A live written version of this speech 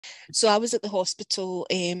So I was at the hospital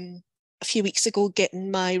a few weeks ago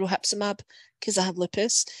getting my rohapsumab because I have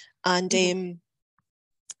lupus, and Mhm.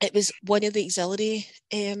 it was one of the auxiliary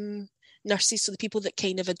nurses, so the people that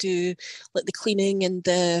kind of do like the cleaning and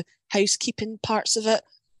the housekeeping parts of it.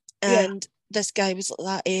 Yeah. And this guy was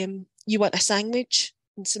like that, you want a sandwich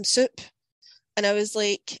and some soup? And I was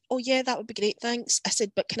like, oh yeah, that would be great, thanks. I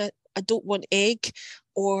said, but I don't want egg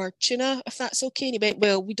or tuna, if that's okay. And he went,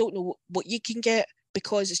 well, we don't know what you can get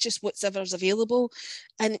because it's just whatever's available.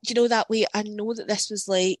 And you know, that way, I know this was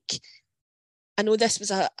a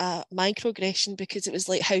microaggression because it was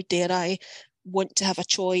like, how dare I want to have a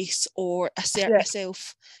choice or assert Yeah.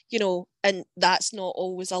 myself, and that's not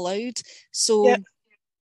always allowed. Yeah. So,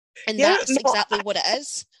 and Yeah. that's No. exactly what it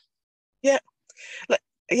is. Yeah. Like,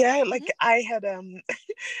 yeah. Mm-hmm. Like I had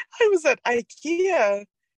I was at IKEA,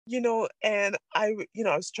 and I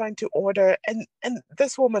was trying to order, and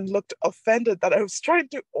this woman looked offended that I was trying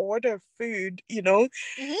to order food,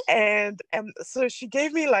 Mm-hmm. and so she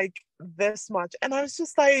gave me like this much, and I was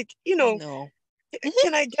just like, I know. can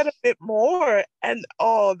Mm-hmm. I get a bit more? And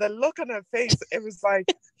oh, the look on her face, it was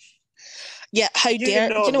like, Yeah, how dare,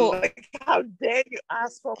 like, how dare you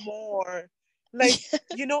ask for more? Like,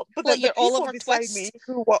 but like then the you're people Oliver beside me Twist.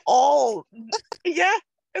 who were all, yeah,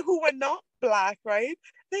 who were not black, right?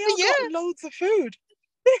 They all got Yeah. loads of food.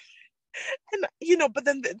 And, but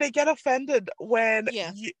then they get offended when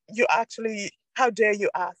Yeah. you actually, how dare you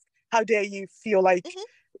ask? How dare you feel like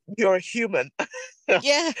Mm-hmm. you're a human?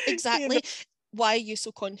 Yeah, You know, exactly. Why are you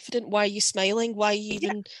so confident? Why are you smiling? Why are you yeah,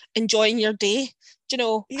 even enjoying your day?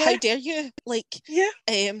 How yeah, dare you? Like, yeah.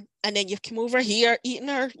 and then you've come over here eating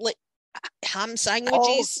our like ham Oh,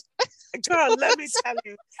 sandwiches. girl, let me tell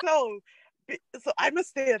you. So I'm a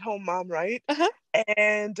stay-at-home mom, right? Uh-huh.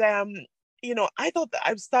 And I thought that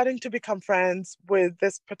I was starting to become friends with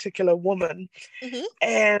this particular woman, Mm-hmm.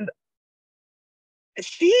 and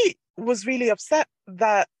she was really upset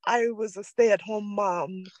that I was a stay-at-home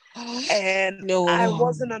mom and I No.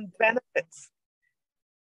 wasn't on benefits.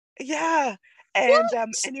 Yeah. And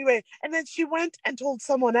What? anyway, and then she went and told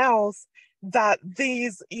someone else that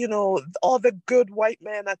these, all the good white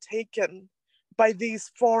men are taken by these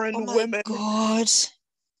Oh foreign my women. God.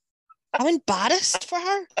 I'm embarrassed for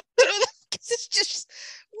her. Do you know that? Because it's just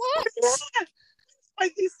what? Yeah, by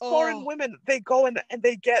these foreign Oh. women. They go and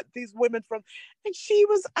they get these women from, and she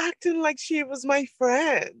was acting like she was my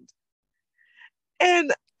friend.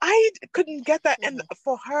 And I couldn't get that. And Mm-hmm.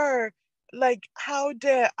 for her, like, how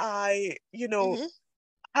dare I, Mm-hmm.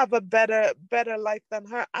 have a better life than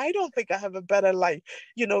her? I don't think I have a better life,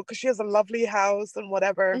 because she has a lovely house and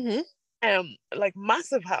whatever. Mm-hmm. Like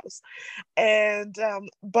massive house. And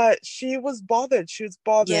but she was Yeah.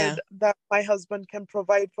 bothered that my husband can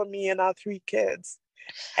provide for me and our three kids.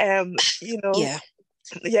 You know, Yeah.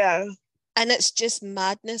 yeah, And it's just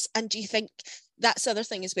madness. And do you think that's the other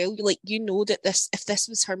thing as well? Like, that if this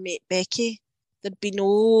was her mate Becky, there'd be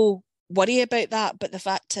no worry about that. But the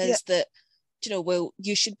fact yeah, is that, well,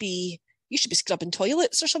 you should be scrubbing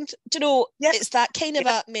toilets or something. yeah, It's that kind of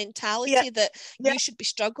yeah, a yeah, mentality that yeah, you should be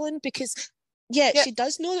struggling because, yeah, yeah, she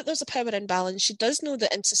does know that there's a power imbalance. She does know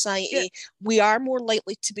that in yeah, society we are more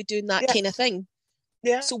likely to be doing that yeah, kind of thing.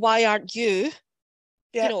 yeah, So why aren't you?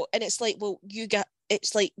 yeah, And it's like, well,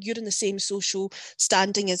 it's like you're in the same social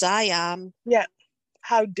standing as I am, yeah.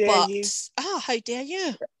 How dare you? but how dare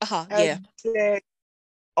you? How Yeah, dare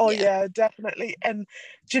Oh yeah. yeah, definitely. And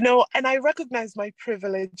and I recognize my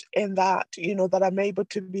privilege in that, that I'm able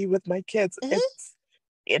to be with my kids. Hmm.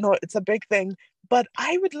 It's a big thing. But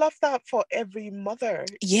I would love that for every mother,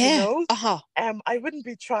 Yeah. I wouldn't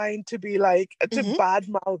be trying to be like to Hmm.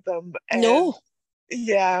 badmouth them. And No.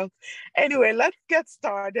 yeah. Anyway, let's get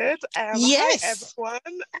started. Hi Yes.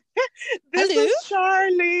 everyone. This Hello. is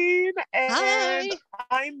Charlene and Hi.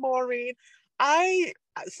 I'm Maureen. I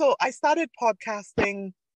I started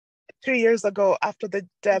podcasting 2 years ago after the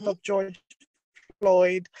death Hmm. of George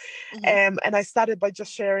Floyd. Hmm. And I started by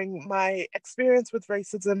just sharing my experience with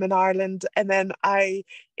racism in Ireland. And then I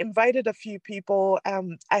invited a few people.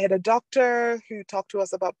 I had a doctor who talked to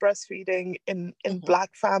us about breastfeeding in Hmm.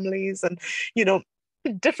 Black families, and, you know,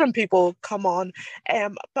 different people come on.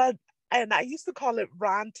 But and I used to call it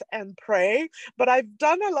rant and pray, but I've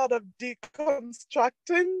done a lot of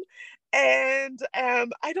deconstructing, and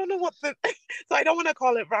I don't know what the so I don't want to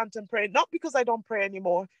call it rant and pray, not because I don't pray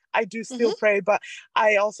anymore. I do still Hmm. pray, but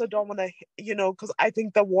I also don't want to, because I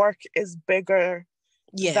think the work is bigger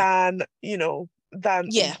Yeah. than,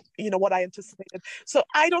 Yeah. what I anticipated. So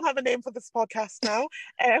I don't have a name for this podcast now.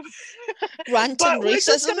 Um, Rant but and we're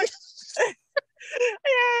just racism. gonna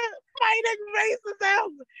Yeah, fighting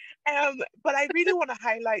racism. But I really want to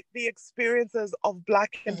highlight the experiences of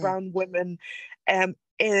Black and Mm-hmm. brown women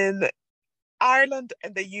in Ireland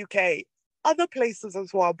and the UK, other places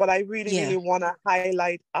as well. But I really, Yeah. really want to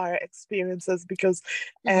highlight our experiences because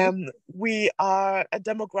Mm-hmm. we are a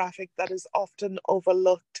demographic that is often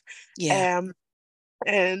overlooked. Yeah. Um,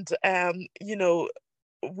 and you know,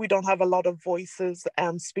 we don't have a lot of voices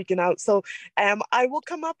speaking out. So I will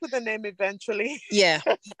come up with a name eventually. Yeah.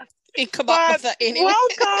 You come up But with it anyway.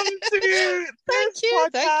 welcome to this Thank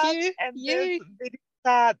podcast you. and this Yay. video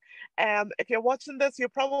chat. If you're watching this, you're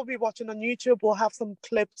probably watching on YouTube. We'll have some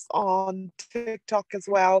clips on TikTok as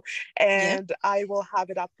well, Yeah. and I will have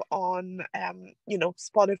it up on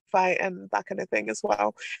Spotify and that kind of thing as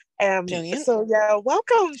well. Brilliant. So yeah,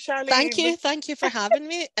 welcome, Charlene. Thank you for having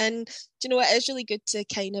me. And do you know what? It is really good to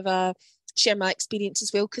kind of share my experience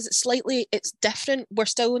as well because it's different. We're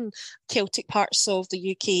still in Celtic parts of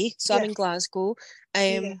the UK, so I'm Yeah, in Glasgow.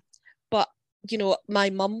 yeah, But you know, my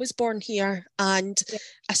mum was born here, and yeah.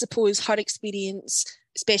 I suppose her experience,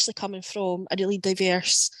 especially coming from a really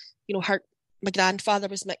diverse, you know, my grandfather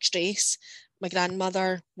was mixed race, my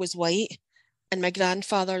grandmother was white, and my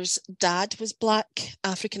grandfather's dad was Black,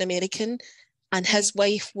 African American, and his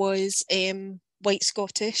wife was white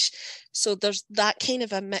Scottish. So there's that kind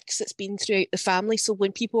of a mix that's been throughout the family. So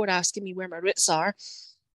when people are asking me where my roots are,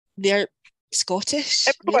 they're Scottish,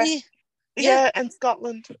 Everywhere. really. Yeah, Yeah, and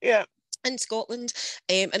Scotland. Yeah, in Scotland.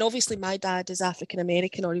 And obviously my dad is African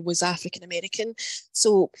American, or he was African American.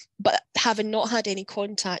 So, but having not had any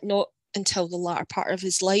contact, not until the latter part of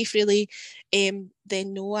his life, really, then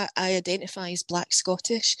no, I identify as Black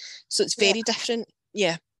Scottish. So it's yeah, very different.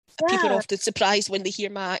 Yeah. People are yeah, often surprised when they hear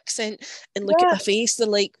my accent and look at yeah, my face. They're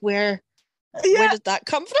like, where yeah, did that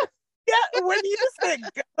come from? yeah. When you say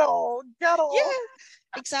ghetto, Yeah, ghetto,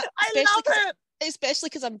 exactly. I love it. Especially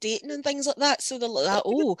because I'm dating and things like that. So they're like that,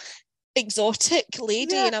 oh, exotic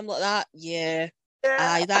lady. Yeah, And I'm like that, yeah, yeah.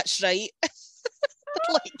 aye, that's right.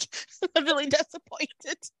 Like, I'm really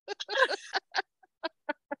disappointed.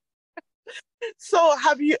 So,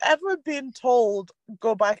 have you ever been told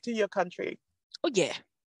go back to your country? Oh, yeah,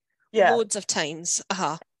 Yeah. loads of times.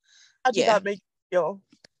 How did Yeah. that make you feel?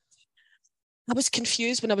 I was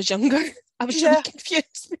confused when I was younger. I was really Yeah,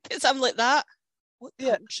 confused because I'm like that. What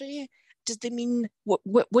yeah, country? Does they mean what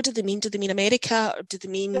do they mean? Do they mean America, or do they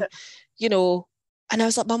mean, yeah. you know? And I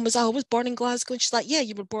was like, Mum, was I always born in Glasgow? And she's like, yeah,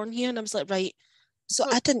 you were born here. And I was like, right. So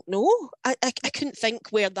So, I didn't know. I couldn't think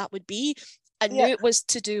where that would be. I knew yeah, it was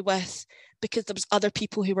to do with because there was other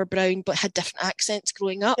people who were brown but had different accents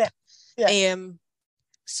growing up. yeah, yeah,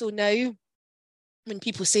 So now when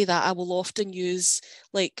people say that, I will often use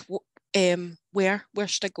like, where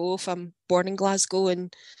should I go if I'm born in Glasgow?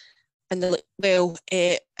 And they're like, well,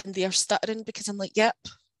 and they're stuttering because I'm like, yep,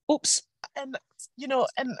 oops. and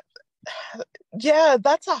and yeah,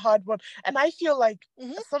 that's a hard one. And I feel like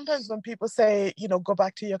Mm-hmm. sometimes when people say, go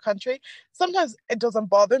back to your country, sometimes it doesn't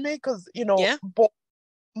bother me because, Yeah.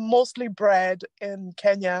 mostly bred in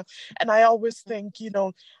Kenya. And I always think,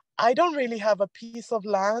 I don't really have a piece of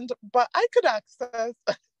land, but I could access.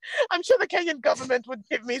 I'm sure the Kenyan government would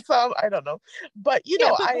give me some. I don't know. But, Yeah,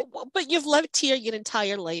 but you've lived here your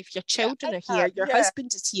entire life. Your yeah, children I are here. have. Your Yeah,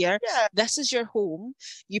 husband is here. yeah, This is your home.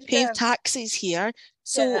 You pay yeah, taxes here. yeah,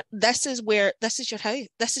 So this is your house.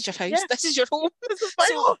 This is your house. yeah. This is your home. This is my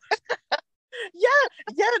So home.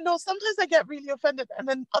 Yeah, no, sometimes I get really offended. And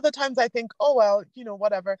then other times I think, oh, well,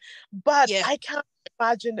 whatever. But yeah. I can't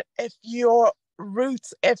imagine if your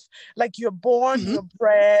roots, if like you're born, Mm-hmm. you're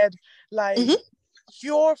bred, like Mm-hmm.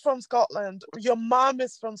 you're from Scotland, your mom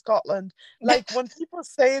is from Scotland. Yeah. Like when people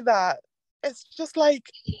say that, it's just like,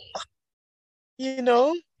 you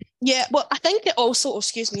know? Yeah. Well, I think it also, oh,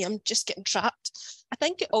 excuse me, I'm just getting trapped. I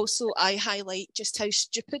think it also I highlight just how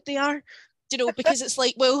stupid they are. Because it's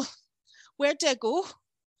like, well, where do I go?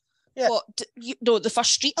 Yeah. You know, the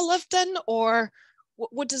first street I lived in, or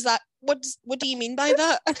what does that? What do you mean by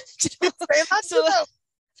that? Say that So to them.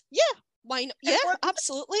 yeah, why not? Yeah,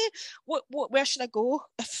 absolutely. Where should I go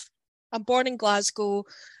if I'm born in Glasgow?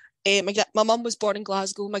 My mum was born in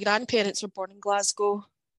Glasgow. My grandparents were born in Glasgow.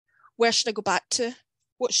 Where should I go back to?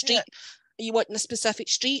 What Yeah. street? Are you wanting a specific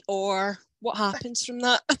street, or what happens from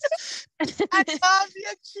that? I love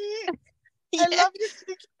your cheek. Yeah, I love your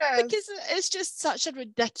cheekiness. because it's just such a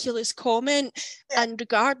ridiculous comment. Yeah. And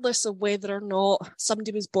regardless of whether or not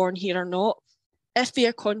somebody was born here or not, if they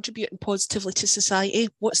are contributing positively to society,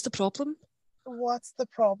 what's the problem? What's the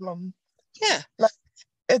problem? Yeah. Like,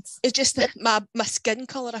 it's just my skin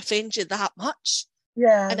colour offends you that much.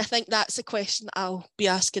 yeah. And I think that's the question I'll be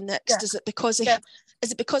asking next. Yeah. Is it because of Yeah.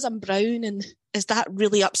 is it because I'm brown, and is that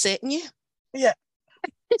really upsetting you? Yeah.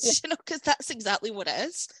 Yeah. You know, because that's exactly what it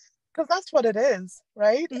is. Because that's what it is,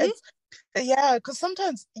 right? Mm-hmm. It's yeah, because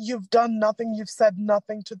sometimes you've done nothing, you've said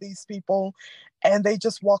nothing to these people, and they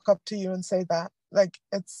just walk up to you and say that. Like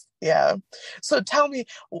it's yeah. So tell me,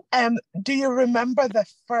 do you remember the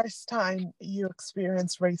first time you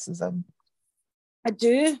experienced racism? I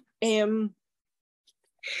do.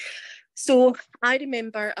 So I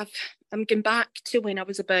remember I'm going back to when I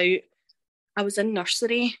was in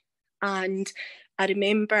nursery, and I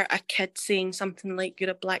remember a kid saying something like, "You're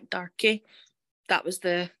a black darkie." That was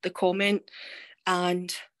the comment.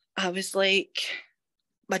 And I was like,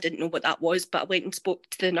 I didn't know what that was, but I went and spoke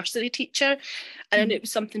to the nursery teacher, and I knew it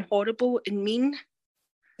was something horrible and mean.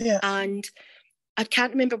 Yeah. And I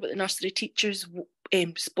can't remember what the nursery teacher's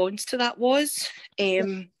response to that was.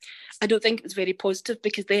 I don't think it was very positive,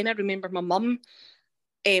 because then I remember my mum,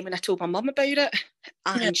 when I told my mum about it,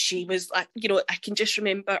 and she was like, you know, I can just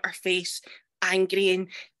remember her face, angry and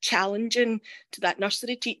challenging to that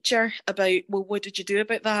nursery teacher about, well, what did you do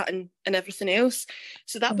about that, and everything else.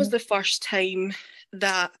 So that was the first time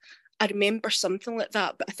that I remember something like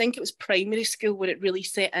that. But I think it was primary school where it really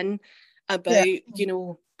set in about, you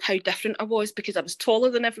know, how different I was, because I was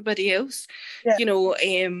taller than everybody else. Yeah. You know,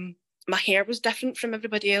 my hair was different from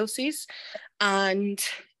everybody else's. And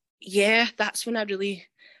yeah, that's when I really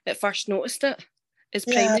at first noticed it, is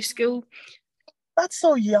primary school. That's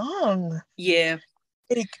so young. Yeah.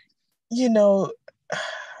 Like, you know,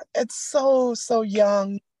 it's so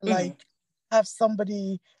young, like have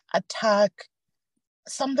somebody attack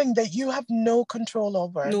something that you have no control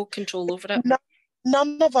over. No control over it.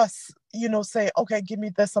 None of us, you know, say, okay, give me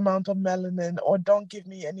this amount of melanin, or don't give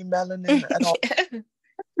me any melanin at all.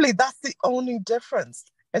 Really, that's the only difference.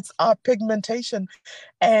 It's our pigmentation,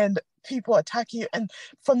 and people attack you. And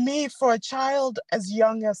for me, for a child as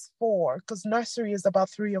young as 4, because nursery is about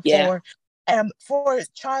 3 or 4, for a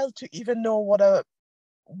child to even know what a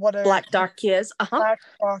black darky is, black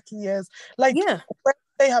darky is, like, where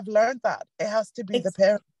they have learned that, it has to be the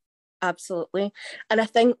parent. Absolutely. And I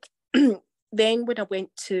think then when I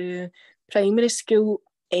went to primary school,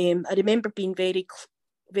 I remember being very,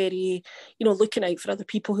 very, you know, looking out for other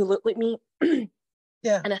people who looked like me.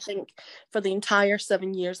 Yeah. And I think for the entire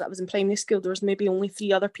 7 years that I was in primary school, there was maybe only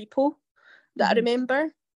 3 other people that I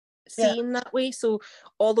remember seeing that way. So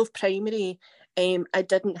all of primary, I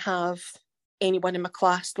didn't have anyone in my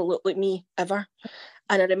class that looked like me ever.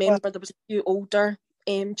 And I remember there was a few older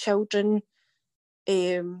children.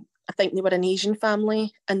 I think they were an Asian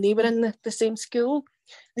family, and they were in the same school.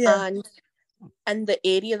 And in the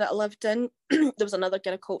area that I lived in, there was another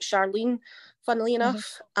girl called Charlene, funnily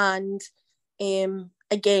enough. And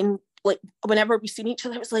again, like whenever we seen each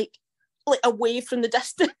other, it was like away from the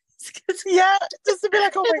distance. Yeah, just to be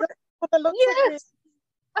like, oh my god, what they look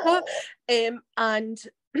like me. And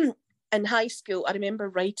in high school, I remember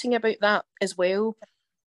writing about that as well.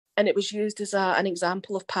 And it was used as an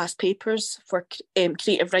example of past papers for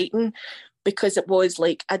creative writing, because it was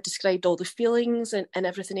like I described all the feelings and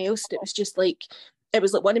everything else. And it was just like, it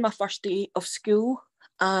was like one of my first day of school.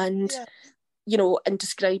 And, you know, and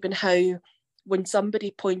describing how when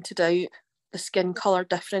somebody pointed out the skin colour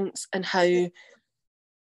difference and how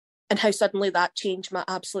suddenly that changed my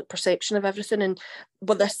absolute perception of everything. And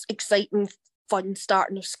with this exciting, fun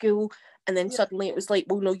starting of school, and then suddenly it was like,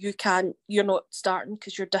 well, no, you're not starting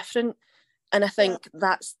because you're different. And I think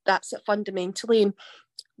that's it fundamentally. And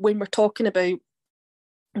when we're talking about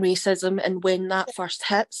racism and when that first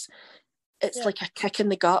hits, it's like a kick in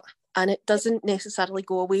the gut, and it doesn't necessarily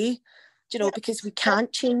go away, you know, because we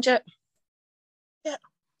can't change it. Yeah.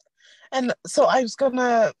 And so I was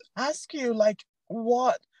gonna ask you, like,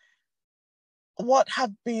 what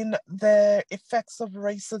have been the effects of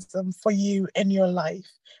racism for you in your life,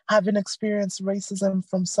 having experienced racism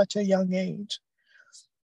from such a young age?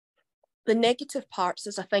 The negative parts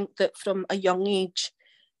is, I think that from a young age,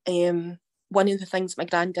 one of the things my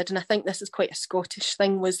gran did, and I think this is quite a Scottish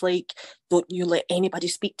thing, was like, don't you let anybody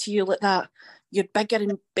speak to you like that. You're bigger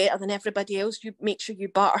and better than everybody else. You make sure you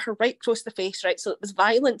batter her right across the face, right? So it was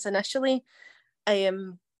violence initially.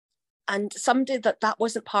 And somebody that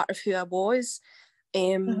wasn't part of who I was.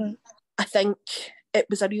 I think it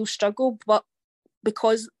was a real struggle, but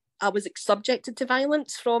because I was subjected to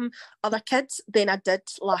violence from other kids, then I did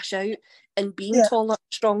lash out, and being taller,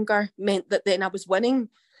 stronger meant that then I was winning.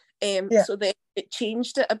 So then it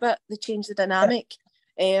changed it a bit. They changed the dynamic.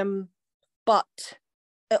 But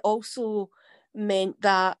it also meant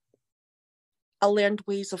that I learned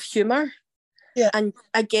ways of humour. And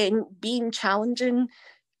again, being challenging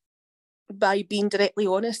by being directly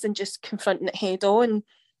honest and just confronting it head on.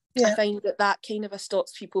 I find that kind of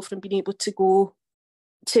stops people from being able to go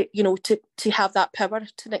to, you know, to have that power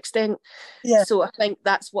to an extent. So I think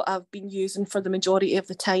that's what I've been using for the majority of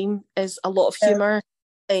the time, is a lot of humour,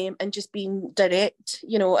 and just being direct,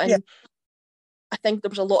 you know. And I think there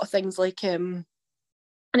was a lot of things like and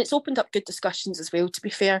it's opened up good discussions as well, to be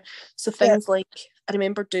fair. So things like, I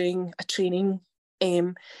remember doing a training,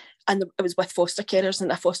 and it was with foster carers,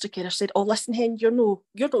 and a foster carer said, "Oh, listen, Hen, you're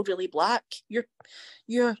not really black. You're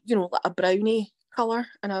you know, like a brownie colour."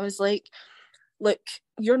 And I was like, "Look,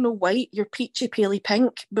 you're no white. You're peachy, paley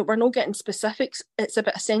pink. But we're not getting specifics. It's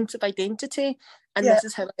about a sense of identity, and this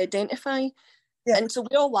is how I identify." And so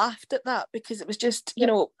we all laughed at that, because it was just, you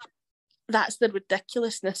know, that's the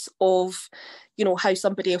ridiculousness of, you know, how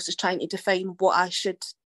somebody else is trying to define what I should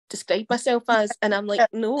describe myself as. And I'm like,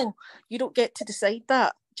 no, you don't get to decide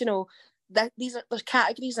that. You know, that there's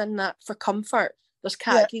categories in that for comfort. There's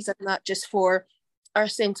categories in that just for our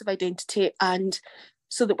sense of identity, and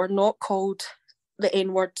so that we're not called the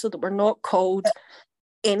N-word, so that we're not called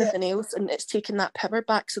anything else, and it's taking that power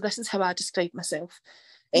back. So this is how I describe myself.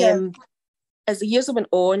 As the years went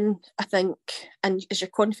on, I think, and as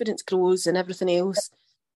your confidence grows and everything else,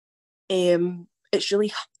 it's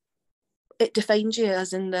really, it defines you,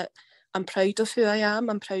 as in that I'm proud of who I am.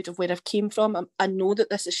 I'm proud of where I've came from. I know that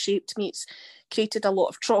this has shaped me. It's created a lot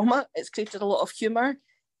of trauma. It's created a lot of humour.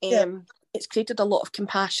 It's created a lot of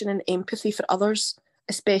compassion and empathy for others,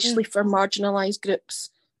 especially for marginalised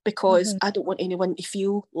groups, because I don't want anyone to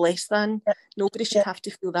feel less than. Nobody should have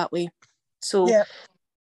to feel that way. So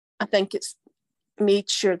I think it's made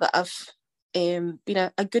sure that I've been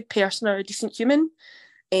a good person or a decent human.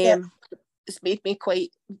 It's made me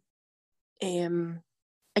quite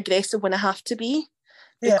aggressive when I have to be,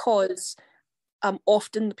 because I'm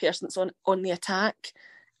often the person that's on the attack.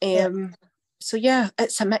 So yeah,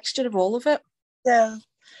 it's a mixture of all of it.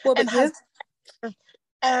 What about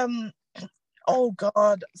you? Oh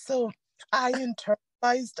God, so I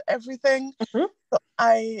internalized everything. So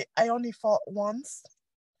I only fought once,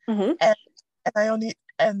 and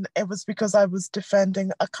it was because I was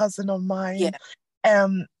defending a cousin of mine.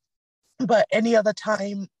 But any other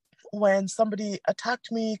time when somebody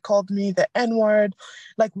attacked me, called me the N-word,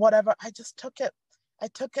 like whatever, I just took it.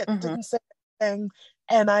 Didn't say anything,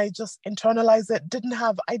 and I just internalized it. I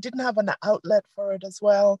didn't have an outlet for it as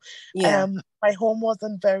well. My home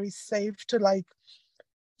wasn't very safe to, like,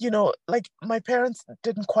 you know, like my parents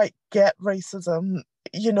didn't quite get racism,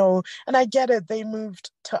 you know, and I get it. They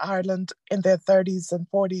moved to Ireland in their 30s and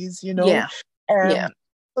 40s, you know. So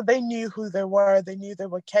they knew who they were. They knew they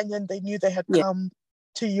were Kenyan. They knew they had come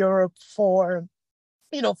to Europe for,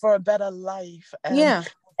 you know, for a better life.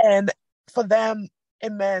 And for them,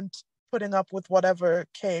 it meant putting up with whatever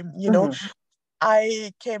came, you know.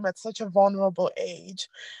 I came at such a vulnerable age,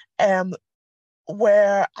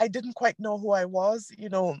 where I didn't quite know who I was, you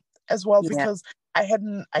know, as well, because I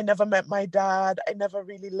never met my dad. I never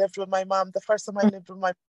really lived with my mom. The first time I lived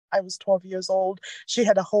with I was 12 years old. She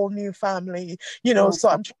had a whole new family, you know, so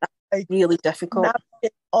I'm trying to, like, really difficult,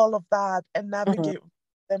 navigate all of that and navigate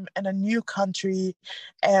them in a new country,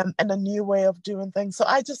 and a new way of doing things. So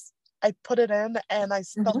I put it in, and I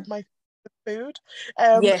stuffed my food.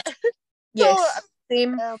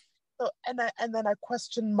 Same. So and then I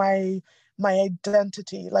questioned my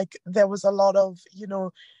identity. Like, there was a lot of, you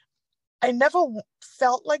know, I never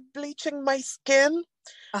felt like bleaching my skin,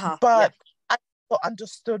 but I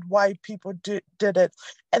understood why people did it.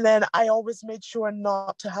 And then I always made sure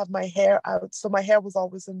not to have my hair out. So my hair was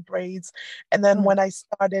always in braids. And then when I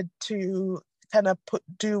started to kind of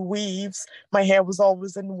do weaves, my hair was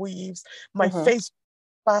always in weaves. My face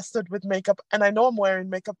plastered with makeup. And I know I'm wearing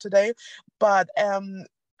makeup today, but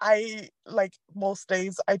I, like, most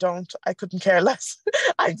days I couldn't care less.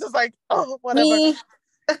 I'm just like, oh, whatever.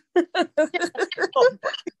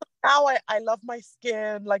 Now I love my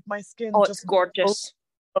skin. Like, my skin it's gorgeous.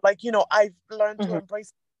 Like, you know, I've learned to embrace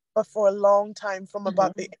it, but for a long time, from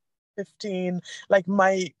about the age of 15, like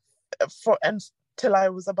until I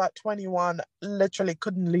was about 21, literally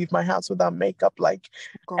couldn't leave my house without makeup. Like,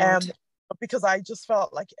 because I just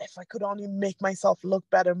felt like if I could only make myself look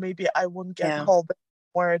better, maybe I wouldn't get called the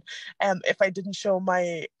word. And if I didn't show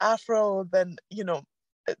my afro, then, you know,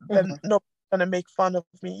 then nobody's gonna make fun of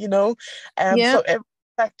me, you know. So it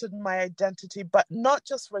affected my identity, but not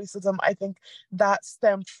just racism. I think that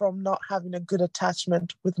stemmed from not having a good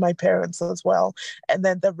attachment with my parents as well. And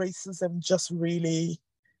then the racism just really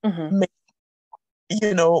made,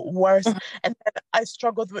 you know, worse. And then I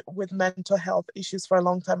struggled with mental health issues for a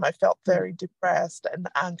long time. I felt very depressed and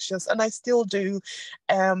anxious, and I still do.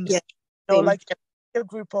 Same. like a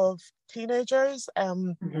group of teenagers,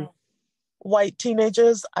 Mm-hmm. white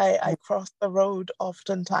teenagers, I crossed the road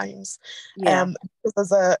oftentimes. Yeah.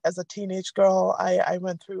 Because as a teenage girl, I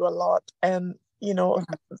went through a lot, and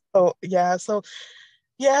Mhm.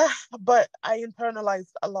 yeah, but I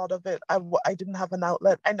internalized a lot of it. I didn't have an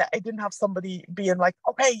outlet, and I didn't have somebody being like,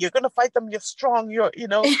 okay, you're gonna fight them, you're strong,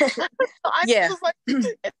 I'm Yeah. just like,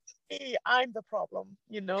 it's me, I'm the problem.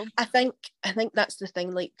 I think that's the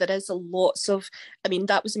thing. Like, there is a lots of. I mean,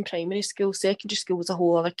 that was in primary school. Secondary school was a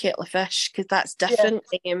whole other kettle of fish because that's Yeah, different.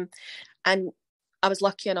 And I was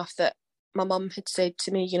lucky enough that my mum had said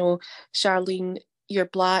to me, Charlene, you're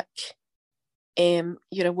black,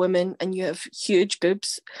 you're a woman, and you have huge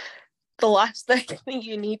boobs. The last thing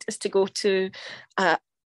you need is to go to a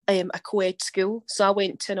co-ed school. So I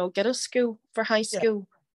went to an all-girls school for high yeah, school.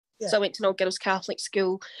 yeah, So I went to an all-girls Catholic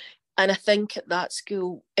school. And I think at that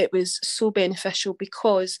school, it was so beneficial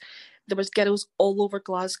because there was girls all over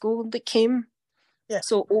Glasgow that came. yeah,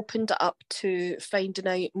 So it opened it up to finding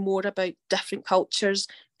out more about different cultures,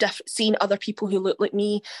 seeing other people who look like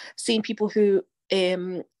me, seeing people who,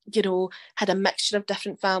 had a mixture of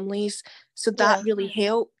different families. So that yeah. really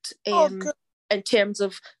helped Oh, good. in terms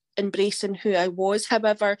of embracing who I was.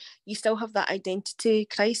 However, you still have that identity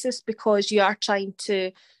crisis because you are trying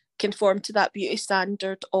to conform to that beauty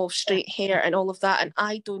standard of Yeah, straight hair and all of that. And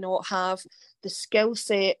I do not have the skill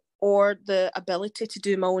set or the ability to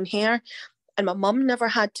do my own hair. And my mum never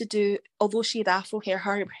had to do, although she had afro hair,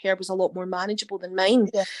 her hair was a lot more manageable than mine.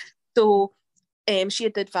 yeah, So she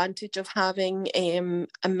had the advantage of having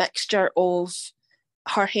a mixture of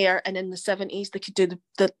her hair, and in the 70s they could do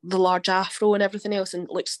the large afro and everything else and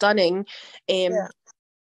look stunning. Um, yeah,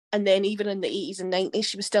 and then even in the 80s and 90s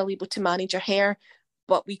she was still able to manage her hair,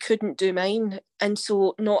 but we couldn't do mine. And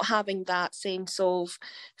so not having that sense of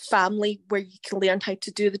family where you can learn how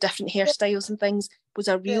to do the different yeah, hairstyles and things was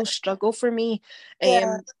a yeah, real struggle for me.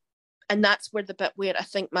 yeah, um, and that's where the bit where I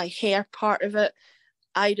think my hair part of it,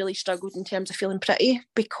 I really struggled in terms of feeling pretty yeah,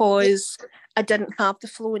 because I didn't have the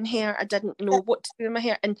flowing hair. I didn't know what to do with my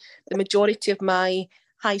hair. And the majority of my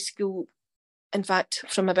high school, in fact,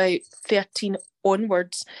 from about 13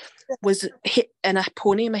 onwards, was hit in a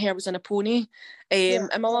pony. My hair was in a pony. yeah,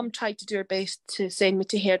 And my mum tried to do her best to send me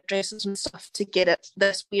to hairdressers and stuff to get it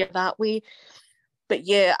this way or that way. But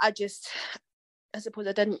yeah, I suppose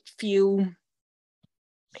I didn't feel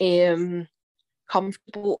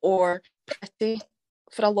comfortable or pretty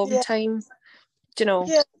for a long yeah, time. Do you know?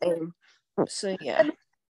 yeah. So yeah, And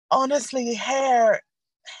honestly, hair.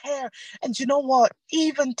 And you know what?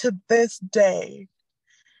 Even to this day,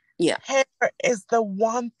 yeah, hair is the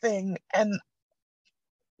one thing,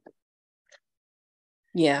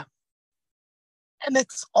 yeah, and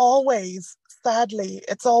it's always, sadly,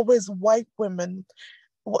 it's always white women.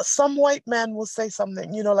 Some white man will say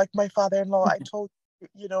something, like my father-in-law. I told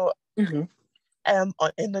mm-hmm.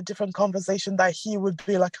 in a different conversation that he would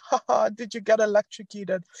be like, haha, did you get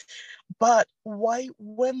electrocuted? But white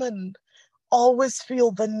women always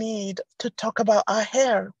feel the need to talk about our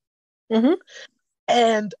hair. Mm-hmm.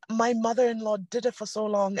 And my mother-in-law did it for so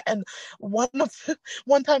long. And one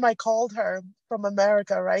time I called her from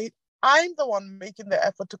America, right? I'm the one making the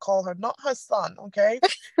effort to call her, not her son, okay?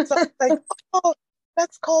 So I'm like, oh,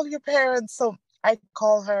 let's call your parents. So I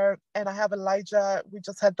call her, and I have Elijah. We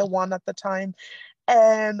just had the one at the time.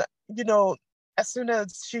 And, as soon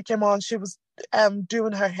as she came on, she was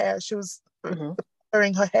doing her hair. She was Mm-hmm.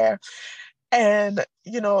 wearing her hair. And,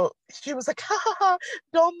 she was like, ha ha ha,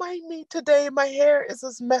 don't mind me today. My hair is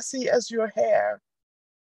as messy as your hair.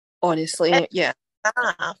 And Honestly, yeah,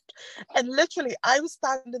 laughed. And literally, I was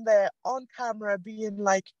standing there on camera being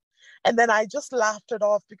like, and then I just laughed it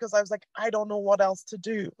off because I was like, I don't know what else to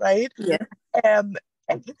do, right? yeah, Um,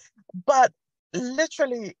 but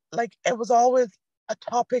literally, like, it was always a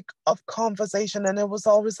topic of conversation, and it was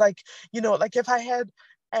always like, like if I had,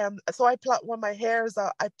 so I plait when my hair is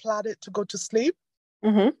out, I plait it to go to sleep,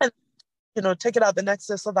 mm-hmm. and take it out the next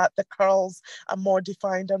day so that the curls are more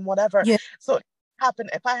defined and whatever. Yeah, So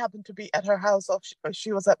if I happened to be at her house, or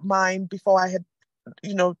she was at mine before I had,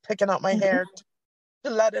 taken out my mm-hmm. hair to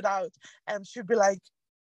let it out, and she'd be like,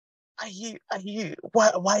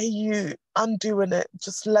 why are you undoing it?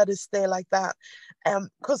 Just let it stay like that.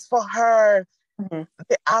 Because for her, Mm-hmm.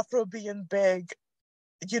 the afro being big,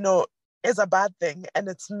 you know, is a bad thing, and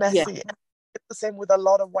it's Yeah, messy. And it's the same with a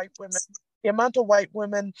lot of white women. The amount of white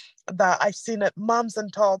women that I've seen at Moms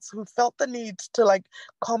and Tots who felt the need to like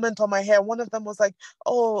comment on my hair. One of them was like,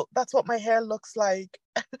 "Oh, that's what my hair looks like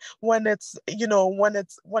when it's,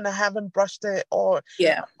 when I haven't brushed it,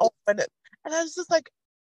 yeah, or when it." And I was just like,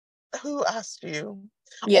 "Who asked you?"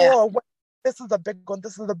 yeah, Or this is a big one.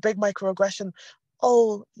 This is a big microaggression.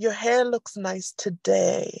 Oh, your hair looks nice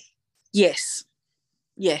today. Yes.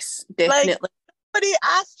 Yes, Like, definitely. nobody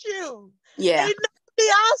asked you. Yeah. Ain't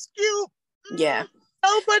nobody asked you. Yeah.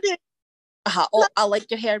 Nobody. Oh, I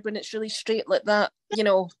like your hair when it's really straight like that, you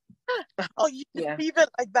know. Oh, you can Yeah. leave it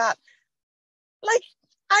like that. Like,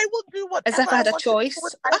 I will do As whatever if I I had a want to do choice.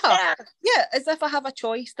 with my hair. Yeah, as if I have a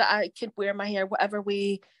choice that I could wear my hair whatever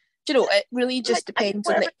way. It really Like, just I can depends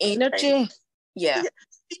on wear the it straight. energy. Yeah.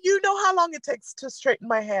 You know how long it takes to straighten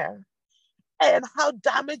my hair and how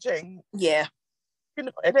damaging Yeah.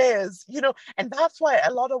 it is, and that's why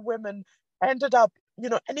a lot of women ended up,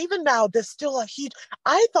 and even now there's still a huge,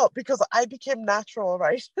 I thought because I became natural,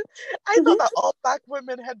 right? I thought Mm-hmm. that all Black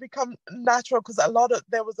women had become natural because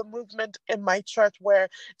there was a movement in my church where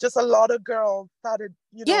just a lot of girls started,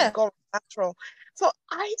 Yeah. going natural. So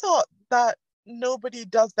I thought that nobody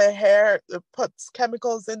does their hair, puts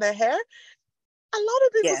chemicals in their hair. A lot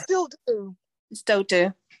of people Yeah. still do. Still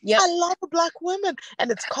do. Yep. A lot of Black women,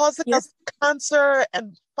 and it's causing Yep. us cancer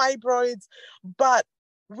and fibroids. But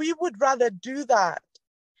we would rather do that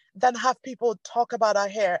than have people talk about our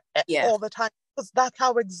hair Yeah. all the time, because that's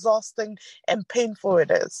how exhausting and painful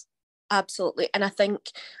it is. Absolutely. And I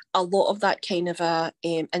think a lot of that kind of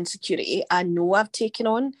insecurity I know I've taken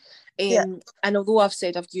on. Yeah, And although I've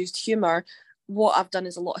said I've used humour, what I've done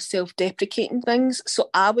is a lot of self-deprecating things. So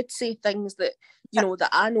I would say things that, that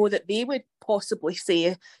I know that they would possibly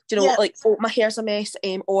say, yeah, like, oh, my hair's a mess,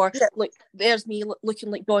 or yeah, look, there's me looking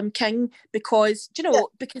like Don King, because, yeah.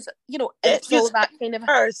 If it's you all say that it kind of,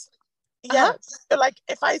 first, uh-huh, yes. Like,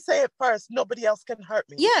 if I say it first, nobody else can hurt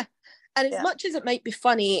me. yeah. And as Yeah, much as it might be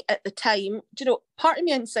funny at the time, part of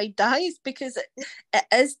me inside dies, because it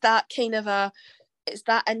is that kind of it's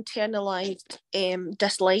that internalized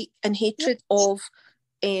dislike and yeah. hatred of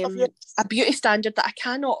Of your, a beauty standard that I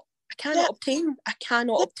yeah, cannot obtain. I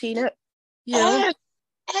cannot yeah. obtain it. You know?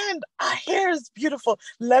 And our hair is beautiful.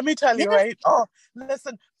 Let me tell Yeah. you, right? Oh,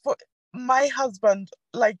 listen, for my husband,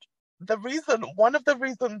 like, one of the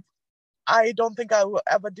reasons I don't think I will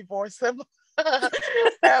ever divorce him,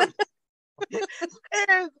 um,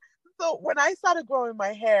 is, so when I started growing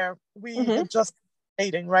my hair, we Mm-hmm. had just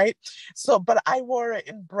dating, right? So, but I wore it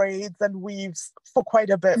in braids and weaves for quite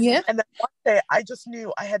a bit. Yeah. And then one day I just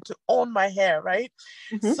knew I had to own my hair, right?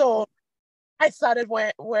 Mm-hmm. So I started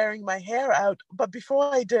wearing my hair out, but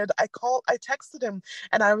before I did, I texted him,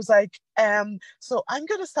 and I was like, so I'm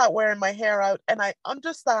gonna start wearing my hair out, and I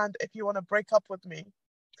understand if you want to break up with me.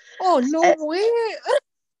 Oh, no And way.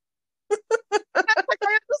 like,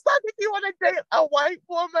 I understand if you want to date a white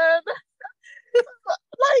woman.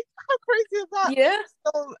 Like, how crazy is that? Yeah.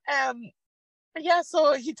 So, yeah,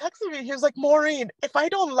 so he texted me. He was like, Maureen, if I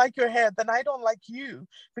don't like your hair, then I don't like you,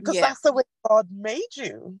 because Yeah. that's the way God made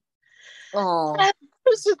you. Oh. And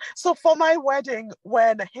so for my wedding,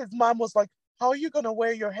 when his mom was like, how are you going to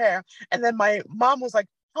wear your hair? And then my mom was like,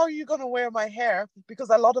 how are you going to wear my hair? Because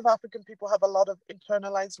a lot of African people have a lot of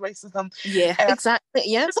internalized racism. Yeah, And exactly.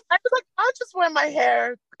 Yeah. so I was like, I'll just wear my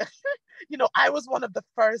hair. I was one of the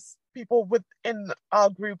first people within our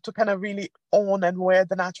group to kind of really own and wear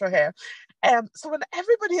the natural hair. So when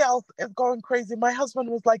everybody else is going crazy, my husband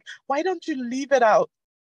was like, why don't you leave it out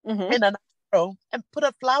Mm-hmm. in an afro and put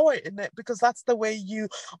a flower in it, because that's the way you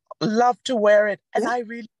love to wear it, and Yeah. I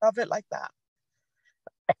really love it like that.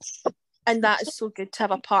 And that is so good to have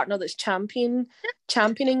a partner that's championing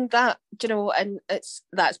that, and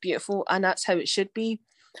that's beautiful, and that's how it should be.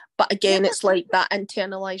 But again, Yeah, it's like that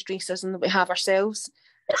internalized racism that we have ourselves.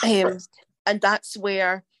 And that's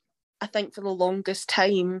where I think for the longest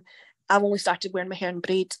time, I've only started wearing my hair in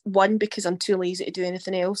braids. One, because I'm too lazy to do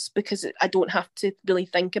anything else, because I don't have to really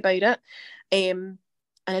think about it. And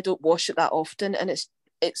I don't wash it that often, and it's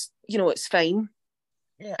fine.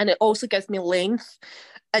 yeah, And it also gives me length,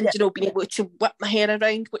 and yeah, being able to whip my hair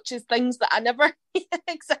around, which is things that I never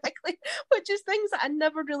exactly, which is things that I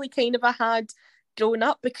never really kind of had growing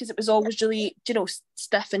up, because it was always really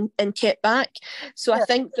stiff and kept back. So I yeah,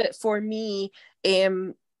 think that for me,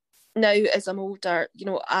 now as I'm older,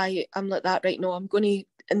 I'm like that right now. I'm going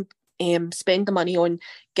to spend the money on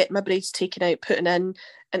getting my braids taken out, putting in,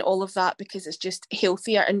 and all of that, because it's just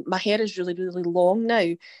healthier. And my hair is really, really long now,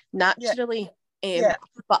 yeah, naturally. yeah,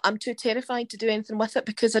 But I'm too terrified to do anything with it,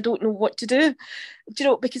 because I don't know what to do.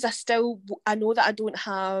 Because I know that I don't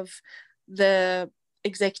have the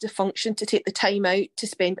executive function to take the time out to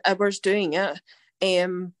spend hours doing it.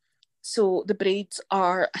 So the braids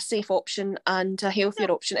are a safe option and a yeah, healthier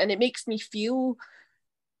option, and it makes me feel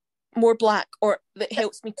more Black, or that yeah,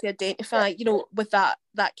 helps me to yeah, identify, with that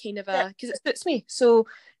kind of yeah, because it suits me. So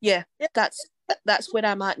yeah, yeah. that's that's where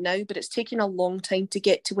I'm at now, but it's taken a long time to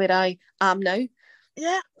get to where I am now.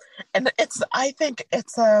 Yeah. And I think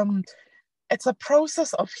it's a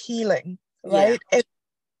process of healing, Yeah. right? It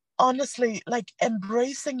honestly, like,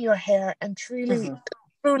 embracing your hair and truly,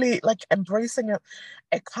 truly, like, embracing it,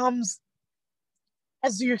 it comes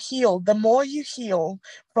as you heal. The more you heal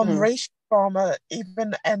from racial trauma,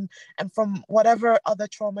 even, and from whatever other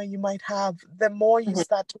trauma you might have, the more you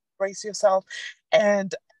start to embrace yourself,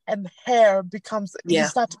 and hair becomes, you Yeah.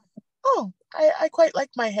 start to, oh, I quite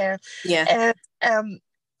like my hair. Yeah. And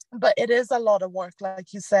but it is a lot of work,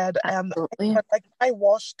 like you said. Absolutely. But like, my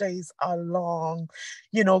wash days are long,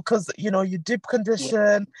 because you deep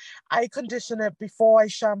condition. I condition it before I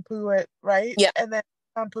shampoo it, right? Yeah. And then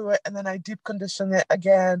shampoo it, and then I deep condition it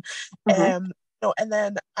again. And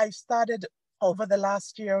then I started over the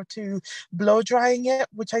last year or two blow drying it,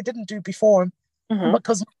 which I didn't do before.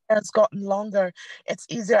 Because my hair has gotten longer, it's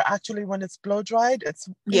easier actually when it's blow dried. It's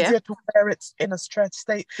easier to wear it in a stretch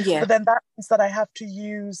state. Yeah. But then that means that I have to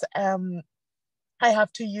use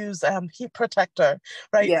heat protector,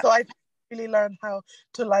 right? Yeah. So I've really learned how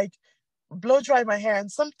to, like, blow dry my hair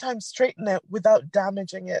and sometimes straighten it without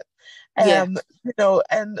damaging it. Yeah.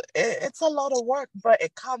 And it's a lot of work, but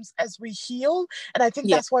it comes as we heal. And I think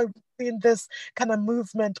Yeah. that's why we're seeing this kind of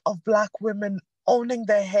movement of Black women owning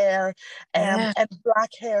their hair, Yeah. and Black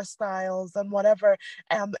hairstyles and whatever.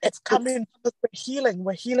 It's coming because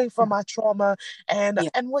we're healing from our trauma, and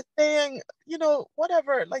Yeah. we're saying,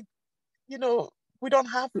 whatever, like, you know we don't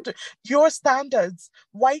have to, your standards,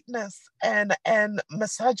 whiteness and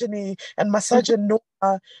misogyny and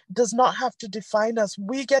misogynoir does not have to define us.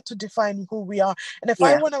 We get to define who we are. And if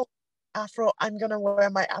I Yeah. want to afro, I'm gonna wear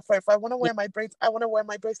my afro. If I want to Yeah. wear my braids, I want to wear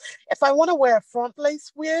my braids. If I want to wear a front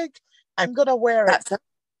lace wig, I'm gonna wear it. That's it.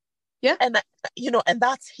 Yeah. And and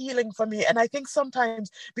that's healing for me. And I think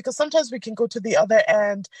sometimes, because sometimes we can go to the other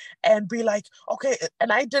end and be like, okay,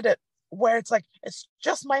 and I did it, where it's like, it's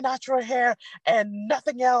just my natural hair and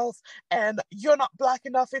nothing else, and you're not Black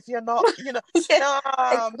enough if you're not, Yeah.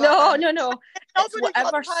 nah, No, man. no, no. It's Nobody got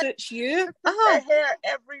whatever time suits you. to their hair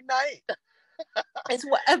every night. It's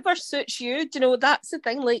whatever suits you. Do you know, that's the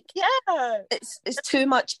thing. Like, Yeah. it's too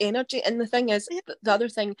much energy. And the thing is, the other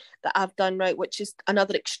thing that I've done, right, which is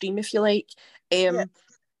another extreme, if you like.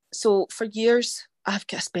 So for years, I've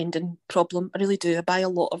got a spending problem. I really do. I buy a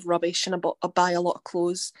lot of rubbish, and I buy a lot of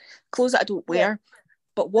clothes that I don't wear.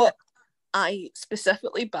 But what I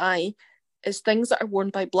specifically buy is things that are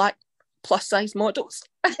worn by Black plus size models.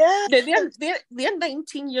 Yeah. They're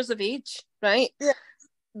 19 years of age, right? Yeah.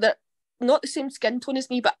 They're not the same skin tone as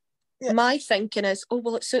me, but my thinking is, oh,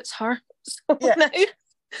 well, it suits her. So now,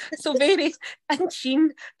 so very, and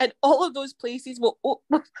Shein and all of those places will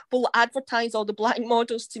advertise all the Black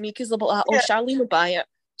models to me, because they'll be like, oh, Charlene will buy it.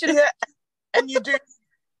 Do you know? Yeah. And you do.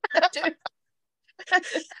 I do.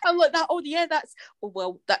 I'm like that. Oh yeah, that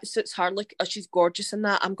suits her. Like, oh, she's gorgeous in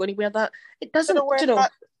that. I'm going to wear that. It doesn't, you know.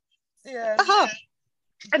 That. Yeah.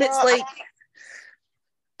 And it's like,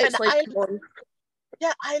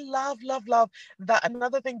 I love that.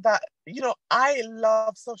 Another thing that, I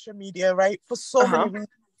love social media, right? For so many reasons.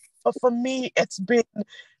 But for me, it's been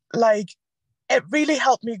like, it really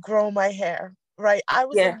helped me grow my hair, right? I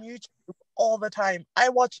was on YouTube all the time. I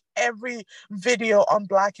watched every video on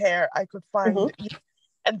Black hair I could find.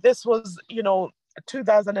 And this was,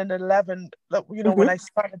 2011, when I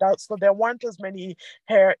started out. So there weren't as many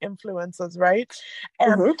hair influencers, right?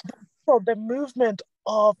 And so the movement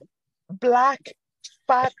of Black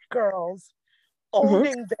fat girls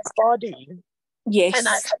owning their body. Yes. And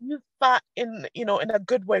I use fat in a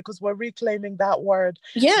good way, because we're reclaiming that word.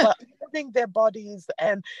 Yeah. But owning their bodies,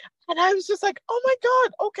 and I was just like, oh my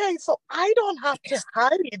God, okay, so I don't have to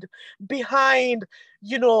hide behind,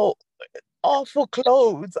 awful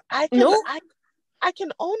clothes. I can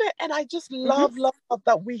own it. And I just love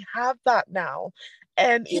that we have that now.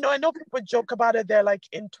 And, I know people joke about it. They're like,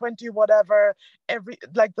 in 20 whatever,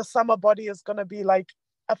 the summer body is going to be like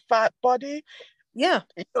a fat body. Yeah.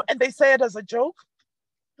 And they say it as a joke.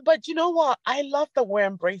 But you know what? I love that we're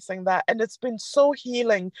embracing that. And it's been so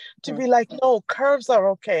healing to be like, no, curves are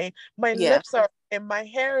okay. My lips are okay. My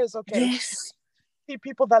hair is okay. Yes. See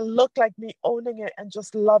people that look like me owning it and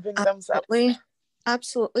just loving themselves.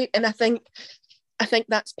 Absolutely. And I think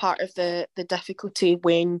that's part of the difficulty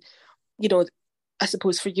when, I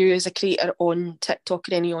suppose for you as a creator on TikTok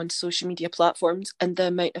or any on social media platforms, and the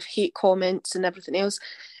amount of hate comments and everything else,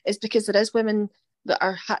 is because there is women that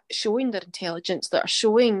are showing their intelligence, that are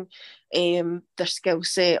showing their skill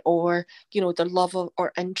set, or, their love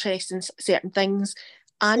or interest in certain things,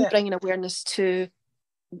 and bringing awareness to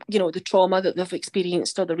the trauma that they've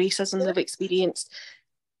experienced or the racism they've experienced,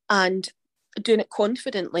 and doing it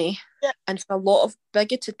confidently. And for a lot of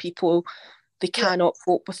bigoted people, they cannot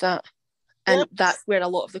cope with that. And that's where a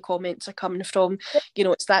lot of the comments are coming from.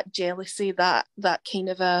 It's that jealousy, that kind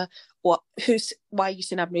of why are you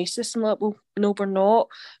saying I'm racist? And like, well, no, we're not.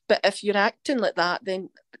 But if you're acting like that, then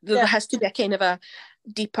there has to be a kind of a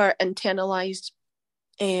deeper internalized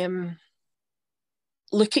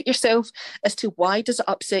look at yourself as to why does it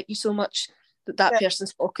upset you so much that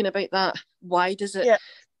person's talking about that? Why does it?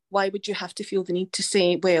 Why would you have to feel the need to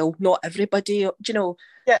say, well, not everybody? So,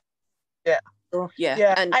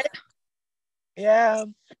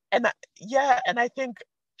 and I think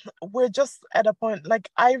we're just at a point, like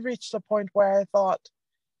I reached a point where I thought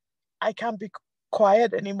I can't be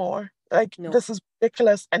quiet anymore. Like, this is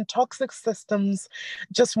ridiculous. And toxic systems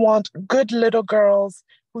just want good little girls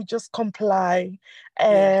who just comply.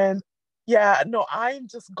 And I'm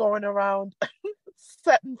just going around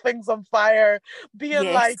setting things on fire,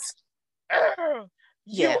 being like,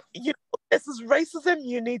 you this is racism,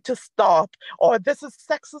 you need to stop, or this is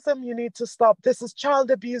sexism, you need to stop, this is child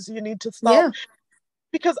abuse, you need to stop.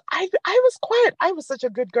 Because I was quiet. I was such a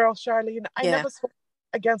good girl, Charlene. I never spoke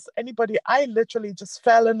against anybody. I literally just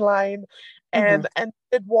fell in line and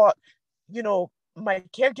did what my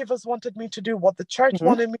caregivers wanted me to do, what the church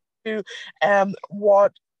wanted me to do,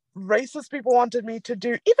 what racist people wanted me to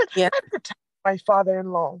do. Even I protected my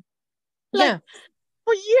father-in-law.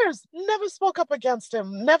 For years, never spoke up against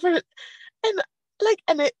him, never,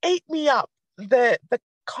 and it ate me up. The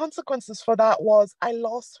consequences for that was I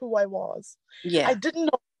lost who I was. I didn't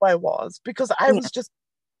know who I was because I was just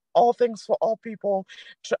all things for all people,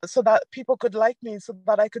 so that people could like me, so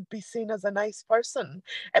that I could be seen as a nice person.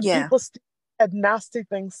 And people still had nasty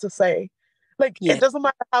things to say. Like, it doesn't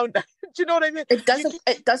matter how, do you know what I mean? It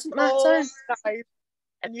doesn't matter. Nice,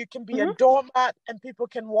 and you can be a doormat, and people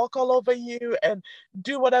can walk all over you and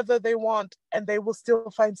do whatever they want, and they will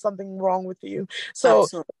still find something wrong with you. So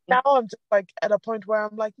now I'm just like at a point where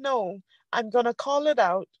I'm like, no, I'm gonna call it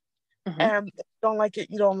out. And if you don't like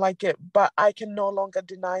it, you don't like it, but I can no longer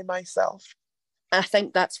deny myself. I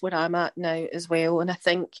think that's where I'm at now as well. And I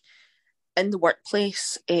think in the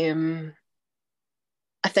workplace, I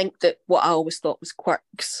think that what I always thought was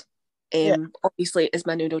quirks obviously is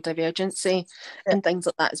my neurodivergency and things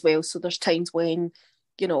like that as well. So there's times when,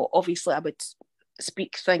 obviously I would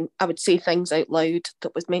say things out loud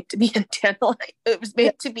that was meant to be internal. It was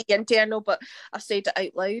meant to be internal, but I said it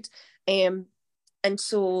out loud. And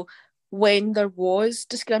so when there was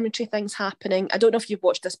discriminatory things happening, I don't know if you've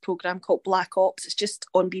watched this programme called Black Ops. It's just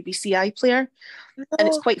on BBC iPlayer. And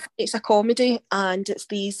it's a comedy, and it's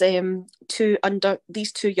these two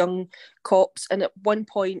young cops, and at one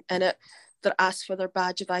point in it they're asked for their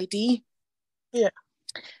badge of ID.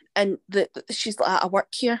 And she's like, I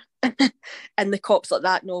work here. And the cop's like,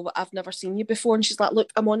 that, no, I've never seen you before. And she's like,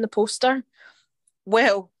 look, I'm on the poster.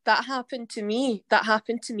 Well, that happened to me. I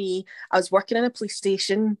was working in a police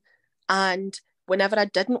station, and whenever I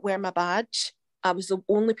didn't wear my badge, I was the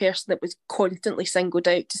only person that was constantly singled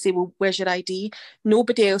out to say, well, where's your ID?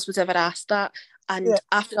 Nobody else was ever asked that. And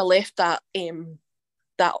after I left that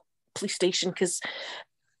police station,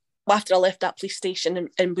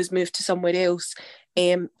 and was moved to somewhere else,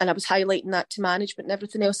 and I was highlighting that to management and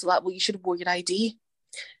everything else, so like, well, you should have wore your ID.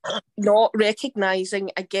 Not recognising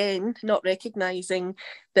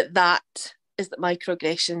that is the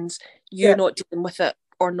microaggressions, you're not dealing with it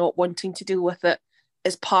or not wanting to deal with it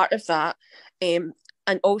is part of that. And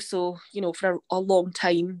also, for a long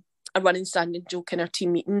time, a running standing joke in our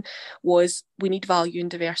team meeting was, we need value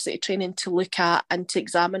and diversity training to look at and to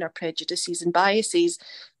examine our prejudices and biases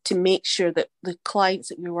to make sure that the clients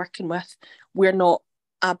that we're working with, we're not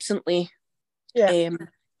absently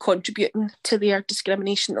contributing to their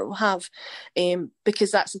discrimination that they'll have.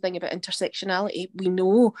 Because that's the thing about intersectionality. We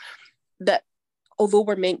know that although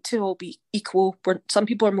we're meant to all be equal, some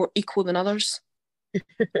people are more equal than others.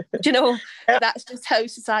 That's just how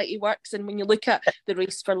society works. And when you look at the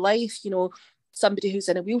race for life, somebody who's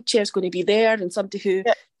in a wheelchair is going to be there, and somebody who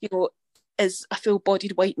is a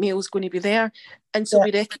full-bodied white male is going to be there. And so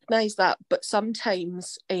we recognise that, but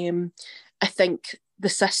sometimes I think the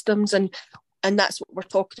systems, and that's what we're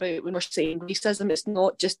talking about when we're saying racism, it's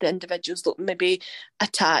not just the individuals that maybe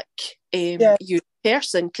attack you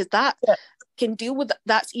person, because that can deal with,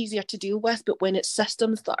 that's easier to deal with. But when it's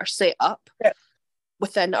systems that are set up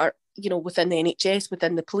within our, within the NHS,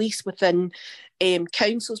 within the police, within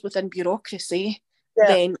councils, within bureaucracy,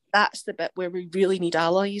 then that's the bit where we really need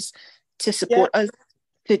allies to support us.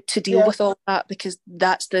 to deal with all that, because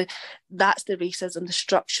that's the racism, the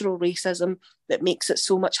structural racism that makes it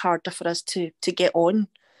so much harder for us to get on.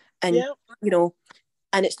 And you know,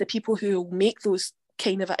 and it's the people who make those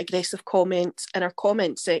kind of aggressive comments in our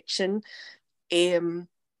comment section, they're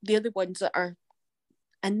the ones that are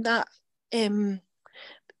in that.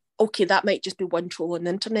 Okay, that might just be one troll on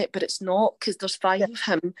the internet, but it's not, because there's 5 of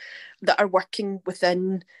him that are working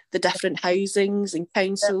within the different housings and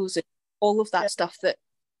councils and all of that stuff that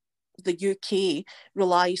the UK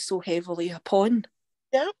relies so heavily upon.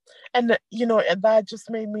 Yeah. And, and that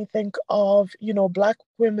just made me think of, Black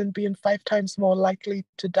women being 5 times more likely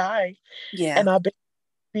to die. Yeah. And are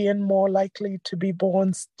being more likely to be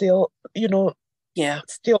born still,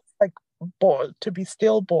 still like born, to be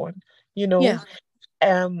stillborn, Yeah.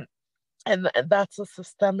 And that's a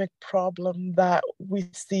systemic problem that we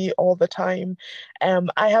see all the time.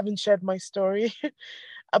 I haven't shared my story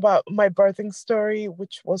about my birthing story,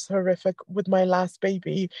 which was horrific with my last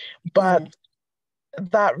baby, but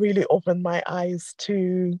that really opened my eyes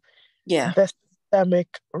to the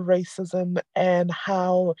systemic racism, and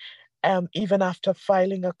how even after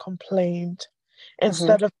filing a complaint,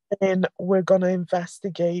 instead of saying we're going to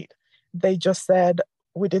investigate, they just said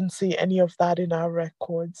we didn't see any of that in our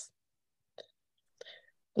records.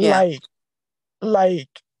 Yeah.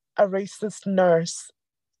 Like a racist nurse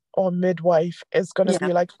or midwife is going to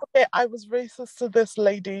be like, okay, I was racist to this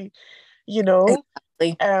lady,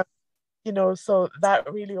 Exactly. So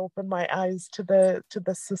that really opened my eyes to the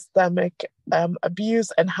systemic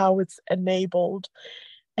abuse and how it's enabled,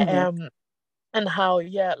 and how,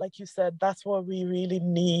 like you said, that's what we really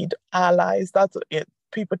need: allies. That's it,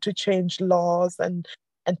 people to change laws and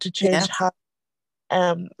to change how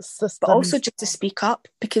systems, but also just to speak up,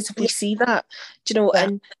 because if we see that,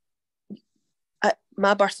 and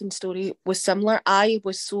my birthing story was similar. I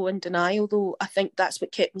was so in denial, though. I think that's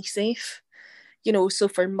what kept me safe. So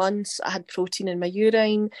for months I had protein in my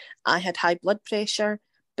urine, I had high blood pressure,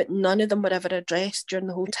 but none of them were ever addressed during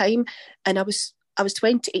the whole time. And I was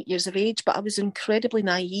 28 years of age, but I was incredibly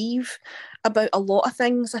naive about a lot of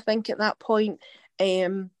things, I think, at that point.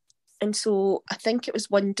 And so I think it was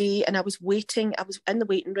one day, and I was in the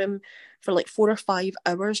waiting room for like 4 or 5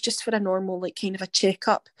 hours just for a normal, like, kind of a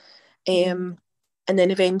checkup. And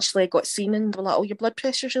then eventually I got seen, and they were like, oh, your blood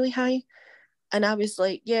pressure's really high. And I was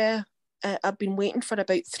like, yeah, I've been waiting for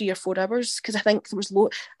about 3 or 4 hours, because I think there was low.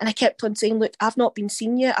 And I kept on saying, look, I've not been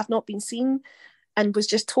seen yet. I've not been seen. And was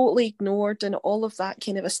just totally ignored and all of that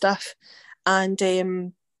kind of a stuff.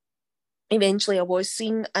 And eventually I was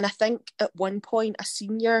seen. And I think at one point a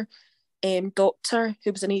senior doctor,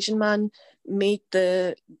 who was an Asian man, made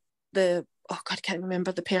the oh God, I can't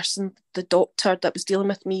remember the doctor that was dealing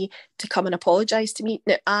with me, to come and apologise to me.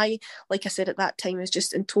 Now, like I said at that time, was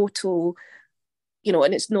just in total,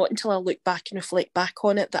 and it's not until I look back and reflect back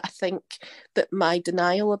on it that I think that my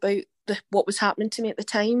denial about what was happening to me at the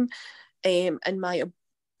time, and my,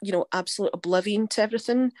 absolute oblivion to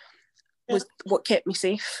everything, was what kept me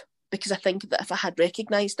safe. Because I think that if I had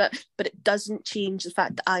recognised it, but it doesn't change the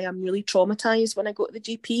fact that I am really traumatised when I go to the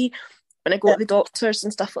GP, when I go to the doctors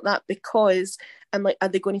and stuff like that, because I'm like, are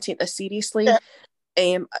they going to take this seriously?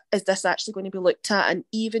 Is this actually going to be looked at? And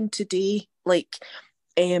even today, like,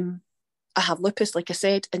 I have lupus, like I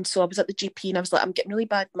said, and so I was at the GP and I was like, I'm getting really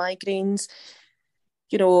bad migraines,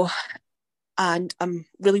 and I'm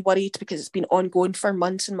really worried because it's been ongoing for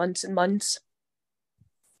months and months and months.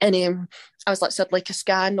 And I was like, so I'd like a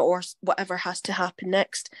scan or whatever has to happen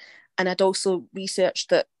next. And I'd also researched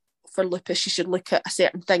that for lupus, you should look at a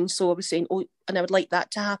certain thing. So I was saying, oh, and I would like that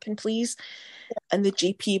to happen, please. And the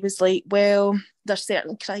GP was like, well, there's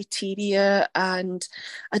certain criteria, and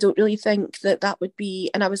I don't really think that would be.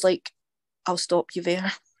 And I was like, I'll stop you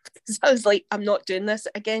there. So I was like, I'm not doing this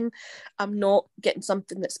again. I'm not getting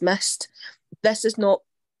something that's missed. This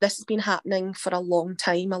has been happening for a long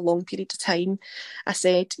time, a long period of time. I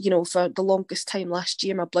said, for the longest time last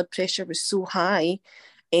year, my blood pressure was so high.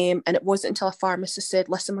 And it wasn't until a pharmacist said,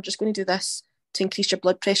 listen, we're just going to do this to increase your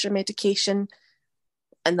blood pressure medication,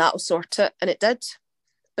 and that'll sort it. And it did.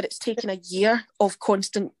 But it's taken a year of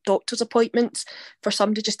constant doctor's appointments for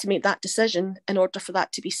somebody just to make that decision in order for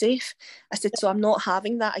that to be safe. I said, so I'm not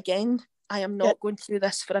having that again. I am not going through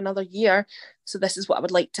this for another year. So this is what I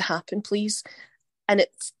would like to happen, please. And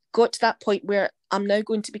it's got to that point where I'm now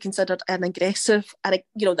going to be considered an aggressive, and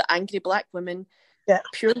the angry Black woman,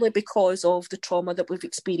 purely because of the trauma that we've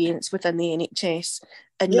experienced within the NHS,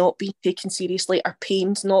 and not being taken seriously, our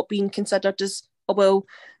pains not being considered as, oh, well,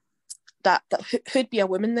 that who'd be a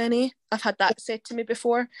woman then, eh? I've had that said to me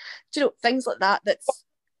before. Things like that.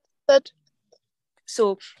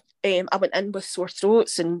 So I went in with sore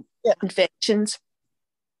throats and infections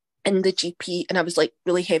in the GP, and I was like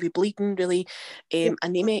really heavy bleeding, really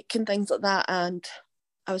anemic and things like that. And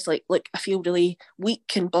I was like, look, I feel really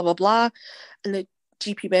weak and blah, blah, blah. And the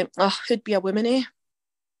GP went, oh, could be a woman, eh?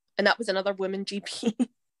 And that was another woman GP.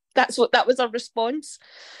 That was her response.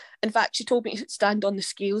 In fact, she told me to stand on the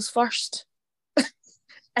scales first.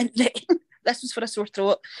 And then this was for a sore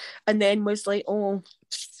throat. And then was like, oh,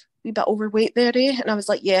 a bit overweight there, eh? And I was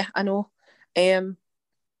like, yeah, I know. And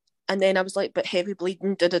then I was like, but heavy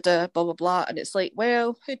bleeding, blah, blah, blah. And it's like,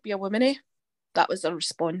 well, who'd be a woman, eh? That was the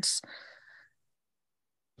response.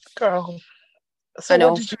 Girl. So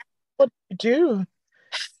what did you do?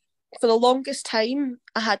 For the longest time,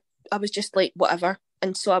 I was just like, whatever.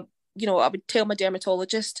 And so I would tell my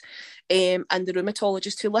dermatologist and the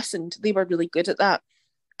rheumatologist who listened. They were really good at that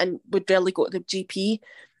and would rarely go to the GP.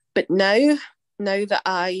 But now that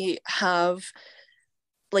I have,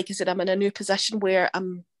 like I said, I'm in a new position where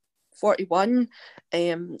I'm 41.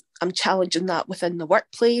 I'm challenging that within the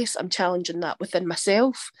workplace. I'm challenging that within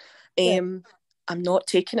myself. I'm not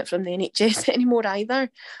taking it from the NHS anymore either.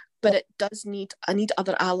 But I need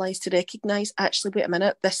other allies to recognise, actually, wait a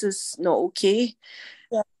minute, this is not okay.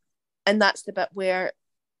 Yeah. And that's the bit where,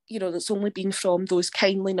 that's only been from those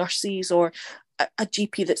kindly nurses or a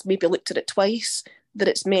GP that's maybe looked at it twice, that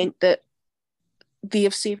it's meant that they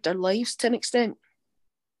have saved our lives to an extent.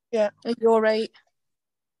 Yeah. Are you all right?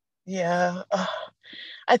 Yeah.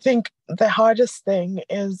 I think the hardest thing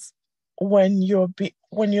is when you're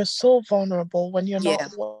so vulnerable, when you're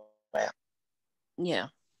not well. Yeah.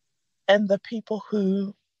 And the people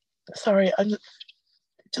who, sorry, it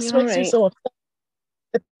just You're makes me right. so upset.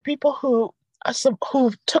 The people who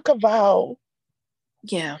took a vow,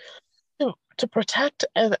 to protect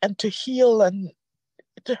and to heal and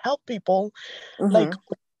to help people, like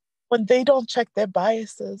when they don't check their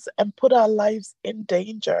biases and put our lives in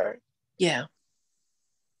danger. Yeah.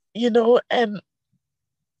 And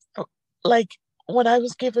like when I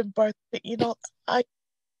was given birth, I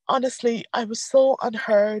honestly, I was so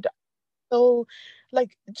unheard, so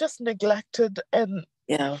like just neglected, and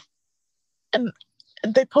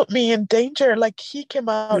they put me in danger. Like he came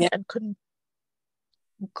out and couldn't.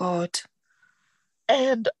 God.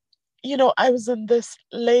 And I was in this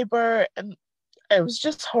labor and it was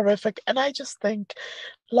just horrific. And I just think,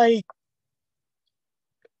 like,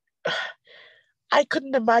 I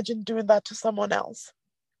couldn't imagine doing that to someone else.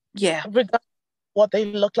 Yeah. Regardless of what they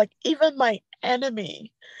look like, even my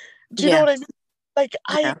enemy. Do you know what I mean? Like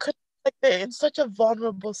I could, like, they're in such a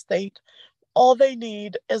vulnerable state. All they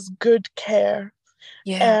need is good care.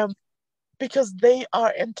 Yeah. Because they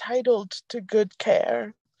are entitled to good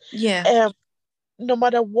care. Yeah. No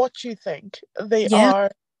matter what you think, they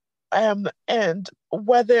are. And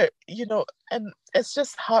whether, and it's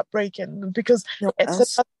just heartbreaking because it's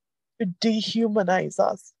enough to dehumanize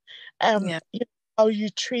us. How you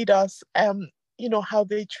treat us, how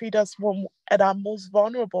they treat us when at our most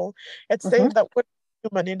vulnerable. It's saying that we're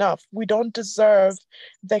human enough. We don't deserve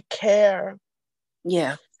the care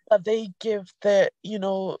that they give the,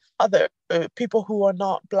 other people who are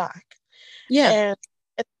not Black. And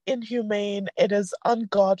it's inhumane. It is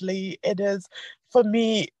ungodly. It is, for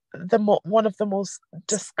me, one of the most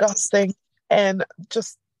disgusting and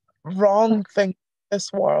just wrong thing in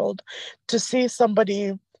this world, to see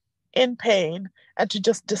somebody in pain and to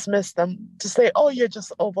just dismiss them, to say, oh, you're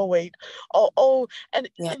just overweight, and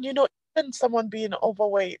even someone being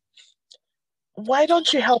overweight, why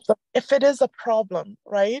don't you help them if it is a problem,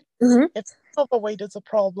 right? If overweight is a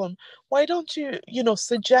problem, why don't you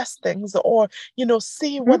suggest things, or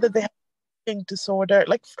see whether they have eating disorder.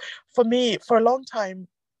 Like for me, for a long time,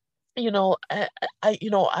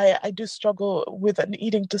 I do struggle with an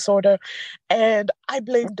eating disorder, and I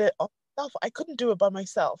blamed it on myself. I couldn't do it by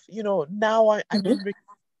myself. Now I'm in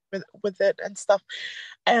with it and stuff.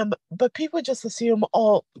 But people just assume,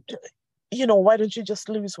 oh, why don't you just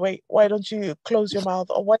lose weight? Why don't you close your mouth?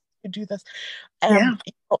 Or why don't you do this?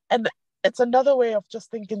 And it's another way of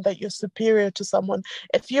just thinking that you're superior to someone.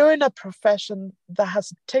 If you're in a profession that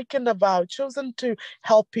has taken a vow, chosen to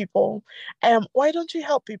help people, why don't you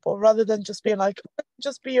help people rather than just being like,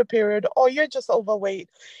 just be your period, or you're just overweight,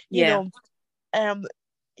 give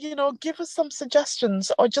us some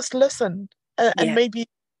suggestions, or just listen, and maybe,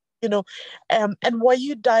 and were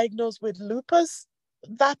you diagnosed with lupus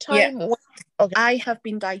that time? Okay. I have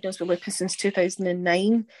been diagnosed with lupus since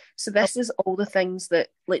 2009. So this is all the things that,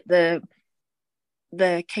 like, the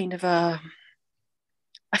kind of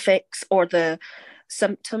effects or the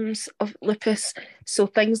symptoms of lupus. So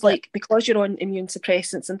things like, because you're on immune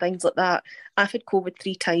suppressants and things like that, I've had COVID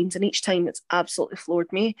 3 times, and each time it's absolutely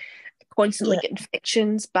floored me. Constantly get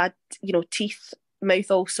infections, bad, teeth, mouth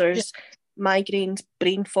ulcers, migraines,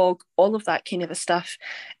 brain fog, all of that kind of stuff.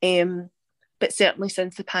 But certainly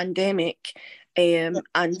since the pandemic, and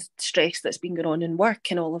stress that's been going on in work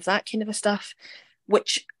and all of that kind of stuff,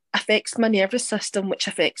 which affects my nervous system, which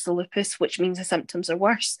affects the lupus, which means the symptoms are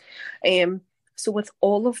worse. So with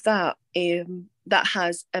all of that, that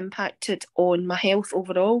has impacted on my health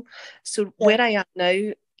overall. So where I am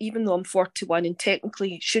now, even though I'm 41 and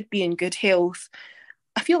technically should be in good health,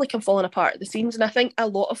 I feel like I'm falling apart at the seams, and I think a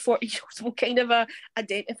lot of 40-year-olds will kind of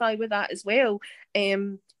identify with that as well.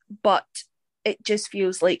 But it just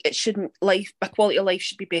feels like it shouldn't, my quality of life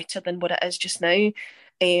should be better than what it is just now.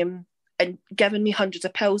 And giving me hundreds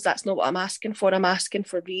of pills, that's not what I'm asking for. I'm asking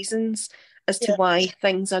for reasons as to why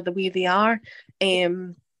things are the way they are.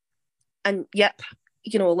 And yep,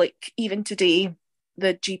 even today,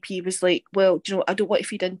 the GP was like, well, I don't want to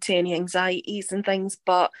feed into any anxieties and things,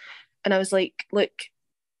 and I was like, look,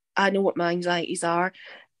 I know what my anxieties are,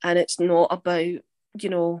 and it's not about,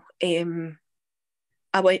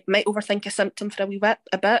 I might overthink a symptom for a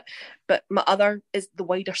bit, but my other is the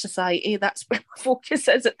wider society. That's where my focus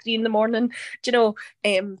is at 3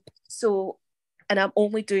 a.m. So, and I'm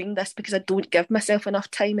only doing this because I don't give myself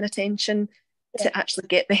enough time and attention to actually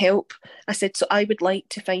get the help. I said, so I would like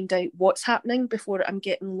to find out what's happening before I'm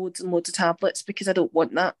getting loads and loads of tablets, because I don't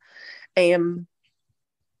want that. And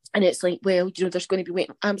it's like, well, there's going to be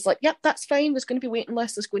waiting. I was like, yep, that's fine. There's going to be waiting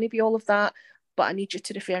lists. There's going to be all of that. But I need you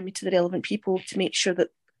to refer me to the relevant people to make sure that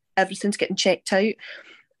everything's getting checked out.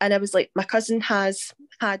 And I was like, my cousin has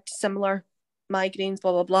had similar migraines,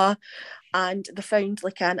 blah, blah, blah. And they found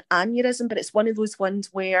like an aneurysm, but it's one of those ones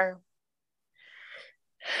where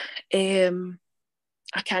I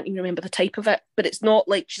can't even remember the type of it, but it's not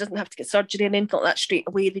like she doesn't have to get surgery or anything like that straight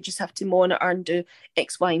away. They just have to monitor and do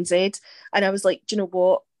X, Y, and Z. And I was like, do you know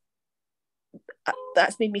what?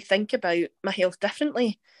 That's made me think about my health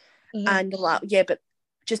differently. And a lot, but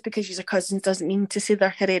just because you're cousins doesn't mean to say they're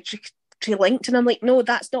hereditary linked. And I'm like, no,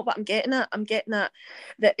 that's not what I'm getting at. I'm getting at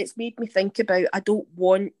that it's made me think about, I don't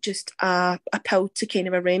want just a pill to kind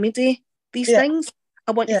of remedy these things.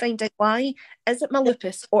 I want to find out why. Is it my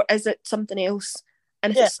lupus or is it something else?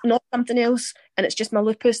 And if it's not something else and it's just my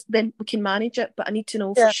lupus, then we can manage it. But I need to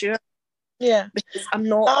know for sure. Yeah. Because I'm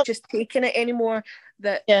not just taking it anymore.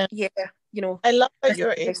 That, I love that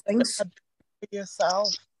you're able to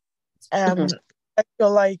yourself. I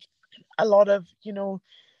feel like a lot of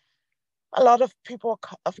people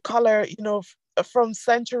of color, from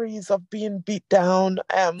centuries of being beat down,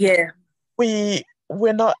 we're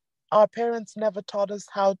not, our parents never taught us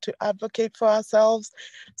how to advocate for ourselves,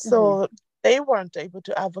 so they weren't able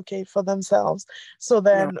to advocate for themselves. So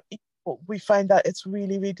then we find that it's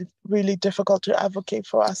really, really, really difficult to advocate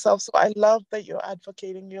for ourselves. So I love that you're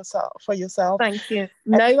advocating for yourself. Thank you.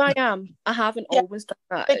 Now I am. I haven't always done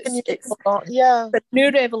that. It's a new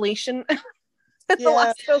revelation. The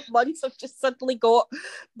last 12 months I've just suddenly got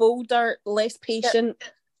bolder, less patient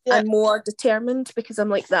and more determined, because I'm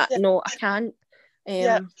like that. No, I can't.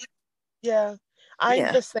 I'm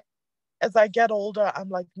the same. As I get older, I'm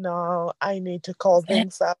like, no, I need to call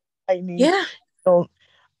things up. I need,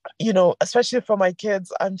 especially for my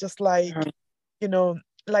kids, I'm just like,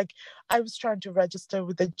 like I was trying to register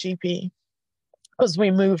with the GP because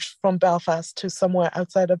we moved from Belfast to somewhere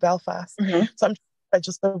outside of Belfast. So I'm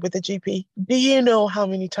registered with the GP. Do you know how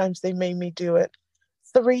many times they made me do it?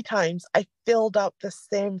 3 times. I filled out the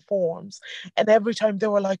same forms, and every time they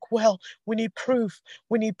were like, well, we need proof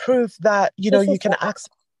that you can access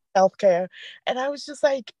healthcare. And I was just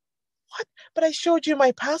like, what? But I showed you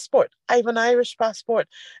my passport. I have an Irish passport.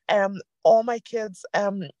 All my kids,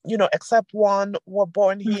 except one, were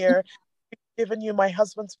born here. Given you my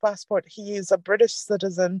husband's passport. He is a British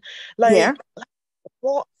citizen.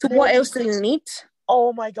 What? So what else do you need?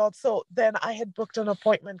 Oh my God. So then I had booked an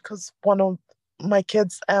appointment because one of my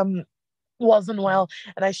kids wasn't well,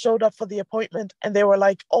 and I showed up for the appointment, and they were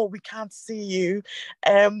like, oh, we can't see you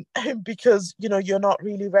because you're not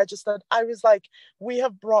really registered. I was like, we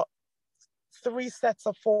have brought 3 sets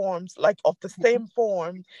of forms, like of the same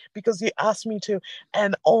form, because you asked me to.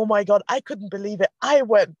 And oh my God, I couldn't believe it. I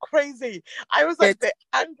went crazy. I was like the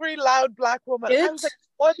angry, loud Black woman. I was like,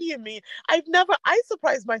 what do you mean? I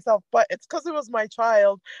surprised myself, but it's because it was my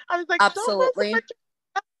child. I was like, absolutely.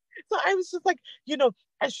 So I was just like,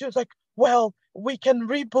 and she was like, well, we can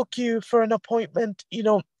rebook you for an appointment,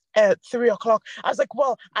 at 3 o'clock. I was like,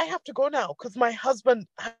 well, I have to go now because my husband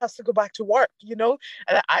has to go back to work, you know?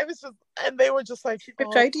 And I was just, and they were just like, Be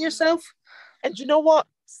proud of yourself. and you know what?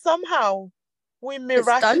 Somehow we It's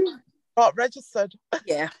miraculously done. got registered.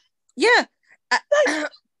 Yeah. Yeah. I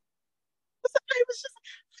was just,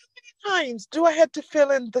 how many times do I have to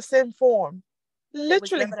fill in the same form? It was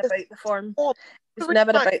Literally, never the about the form. form. It's Three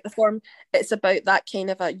never times. about the form. It's about that kind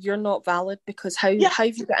of a, you're not valid because how Yeah.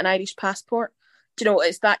 have you got an Irish passport? Do you know,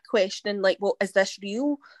 it's that questioning, like, well, is this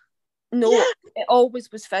real? No, Yeah. it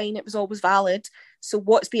always was fine. It was always valid. So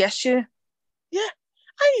what's the issue? Yeah.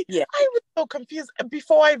 Yeah. I was so confused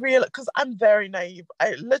before I realized, because I'm very naive.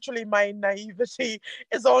 I literally, my naivety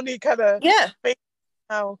is only kind of Yeah.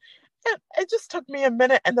 now. And it just took me a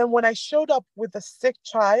minute. And then when I showed up with a sick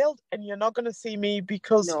child, and you're not going to see me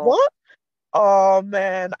because No. what? Oh,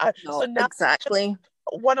 man. No, So now exactly.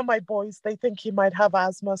 one of my boys, they think he might have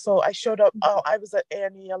asthma. So I showed up. I was at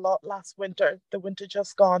A&E a lot last winter, the winter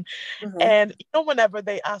just gone. Mm-hmm. And, you know, whenever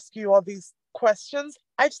they ask you all these questions,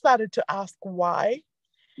 I've started to ask why.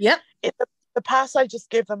 Yep. In the past, I just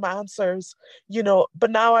gave them answers, you know, but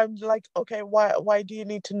now I'm like, okay, why do you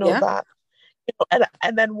need to know that? You know,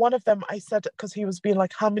 and then one of them I said, because he was being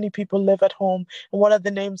like, how many people live at home? And what are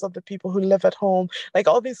the names of the people who live at home? Like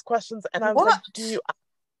all these questions. And I was like, do you,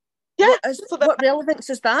 yeah. So what relevance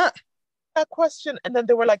is that? That question. And then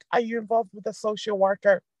they were like, are you involved with a social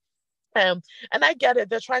worker? And I get it,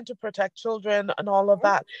 they're trying to protect children and all of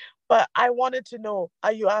that. But I wanted to know,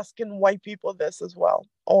 are you asking white people this as well?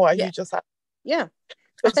 Or are you just asking? Yeah.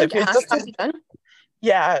 I think it has to be done.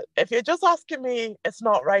 Yeah, if you're just asking me, it's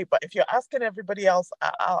not right. But if you're asking everybody else,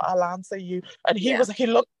 I'll answer you. And he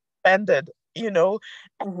looked offended, you know.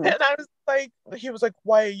 Mm-hmm. And I was like, he was like,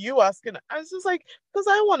 why are you asking? I was just like, because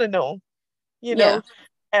I want to know, you know.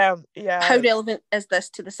 Yeah. How relevant is this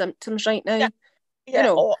to the symptoms right now? Yeah. You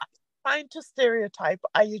know. Or trying to stereotype.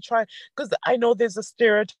 Are you trying? Because I know there's a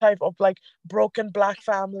stereotype of like broken Black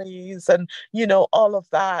families and, you know, all of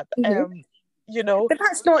that. Mm-hmm. You know, but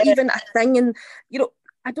that's not even a thing. And, you know,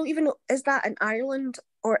 I don't even know, is that in Ireland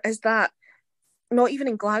or is that not even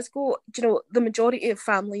in Glasgow? Do you know, the majority of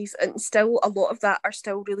families, and still a lot of that are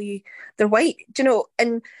still really, they're white, do you know,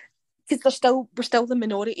 and because we're still the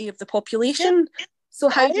minority of the population. So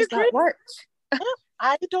how does that work?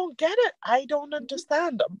 I don't get it. I don't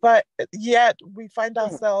understand. But yet we find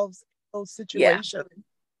ourselves in those situations.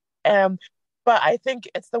 But I think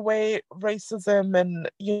it's the way racism and,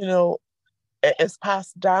 you know, is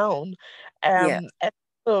passed down. And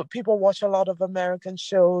so people watch a lot of American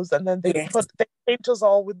shows and then they paint us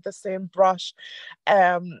all with the same brush.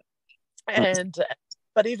 And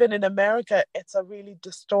but even in America, it's a really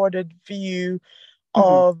distorted view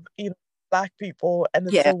of, you know, Black people, and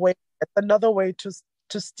it's it's another way to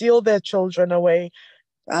steal their children away.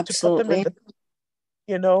 Absolutely. To put them in the,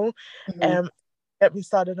 you know, get me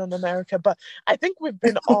started on America. But I think we've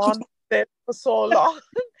been on this for so long.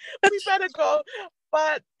 We better go.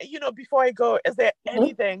 But, you know, before I go, is there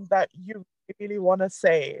anything that you really want to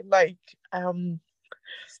say? Like, I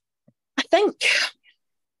think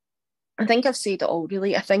I've said it all,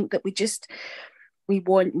 really. I think that we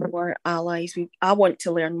want more allies. I want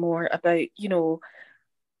to learn more about, you know,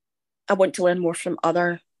 I want to learn more from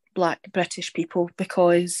other Black British people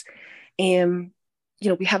because, you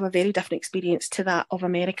know, we have a very different experience to that of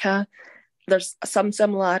America. There's some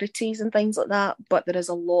similarities and things like that, but there is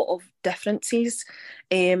a lot of differences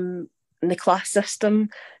in the class system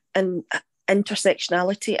and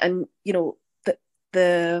intersectionality, and, you know,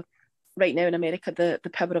 the right now in America, the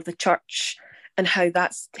power of the church and how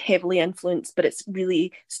that's heavily influenced, but it's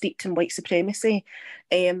really steeped in white supremacy,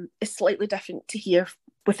 is slightly different to here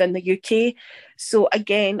within the UK. So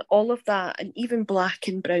again, all of that, and even Black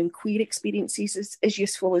and brown queer experiences is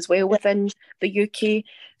useful as well within the UK.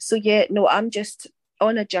 So I'm just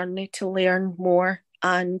on a journey to learn more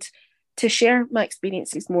and to share my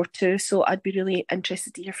experiences more too. So I'd be really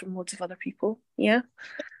interested to hear from loads of other people. Yeah.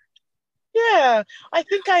 Yeah, I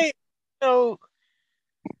think I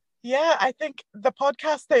think the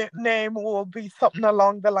podcast name will be something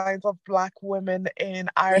along the lines of Black Women in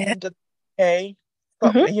Ireland and UK.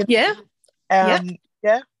 So, you know,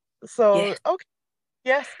 So, okay.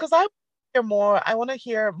 Yes, because I want to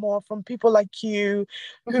hear more from people like you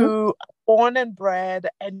who are born and bred,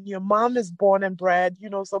 and your mom is born and bred, you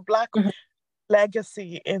know, so Black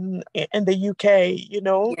legacy in the UK, you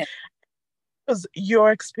know, because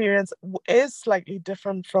your experience is slightly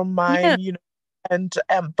different from mine, you know, and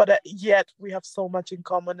but yet we have so much in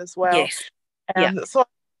common as well. So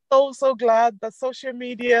I'm so glad that social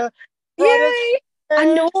media brought us. I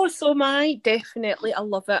know, so am I. Definitely. I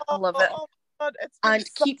love it. I love it. God, it's been And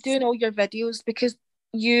so. keep doing all your videos because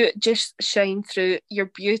you just shine through your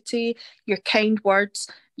beauty, your kind words,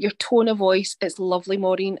 your tone of voice. It's lovely,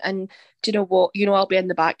 Maureen. And do you know what? You know, I'll be in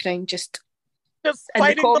the background just Just in the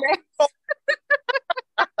fighting the. comments.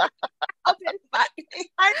 I'll be in the background.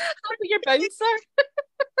 I'll be your bouncer.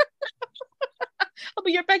 I'll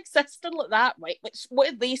be your big sister like that. Right, what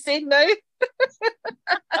are they saying now?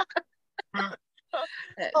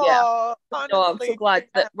 Yeah. Oh, No, I'm so honestly. glad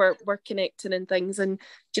Yeah. that we're connecting and things, and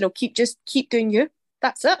you know, keep doing you.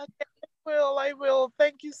 That's it. Okay, I will.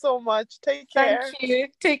 Thank you so much. Take Thank care. you.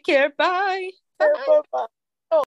 Take care. Bye. Bye. Bye bye.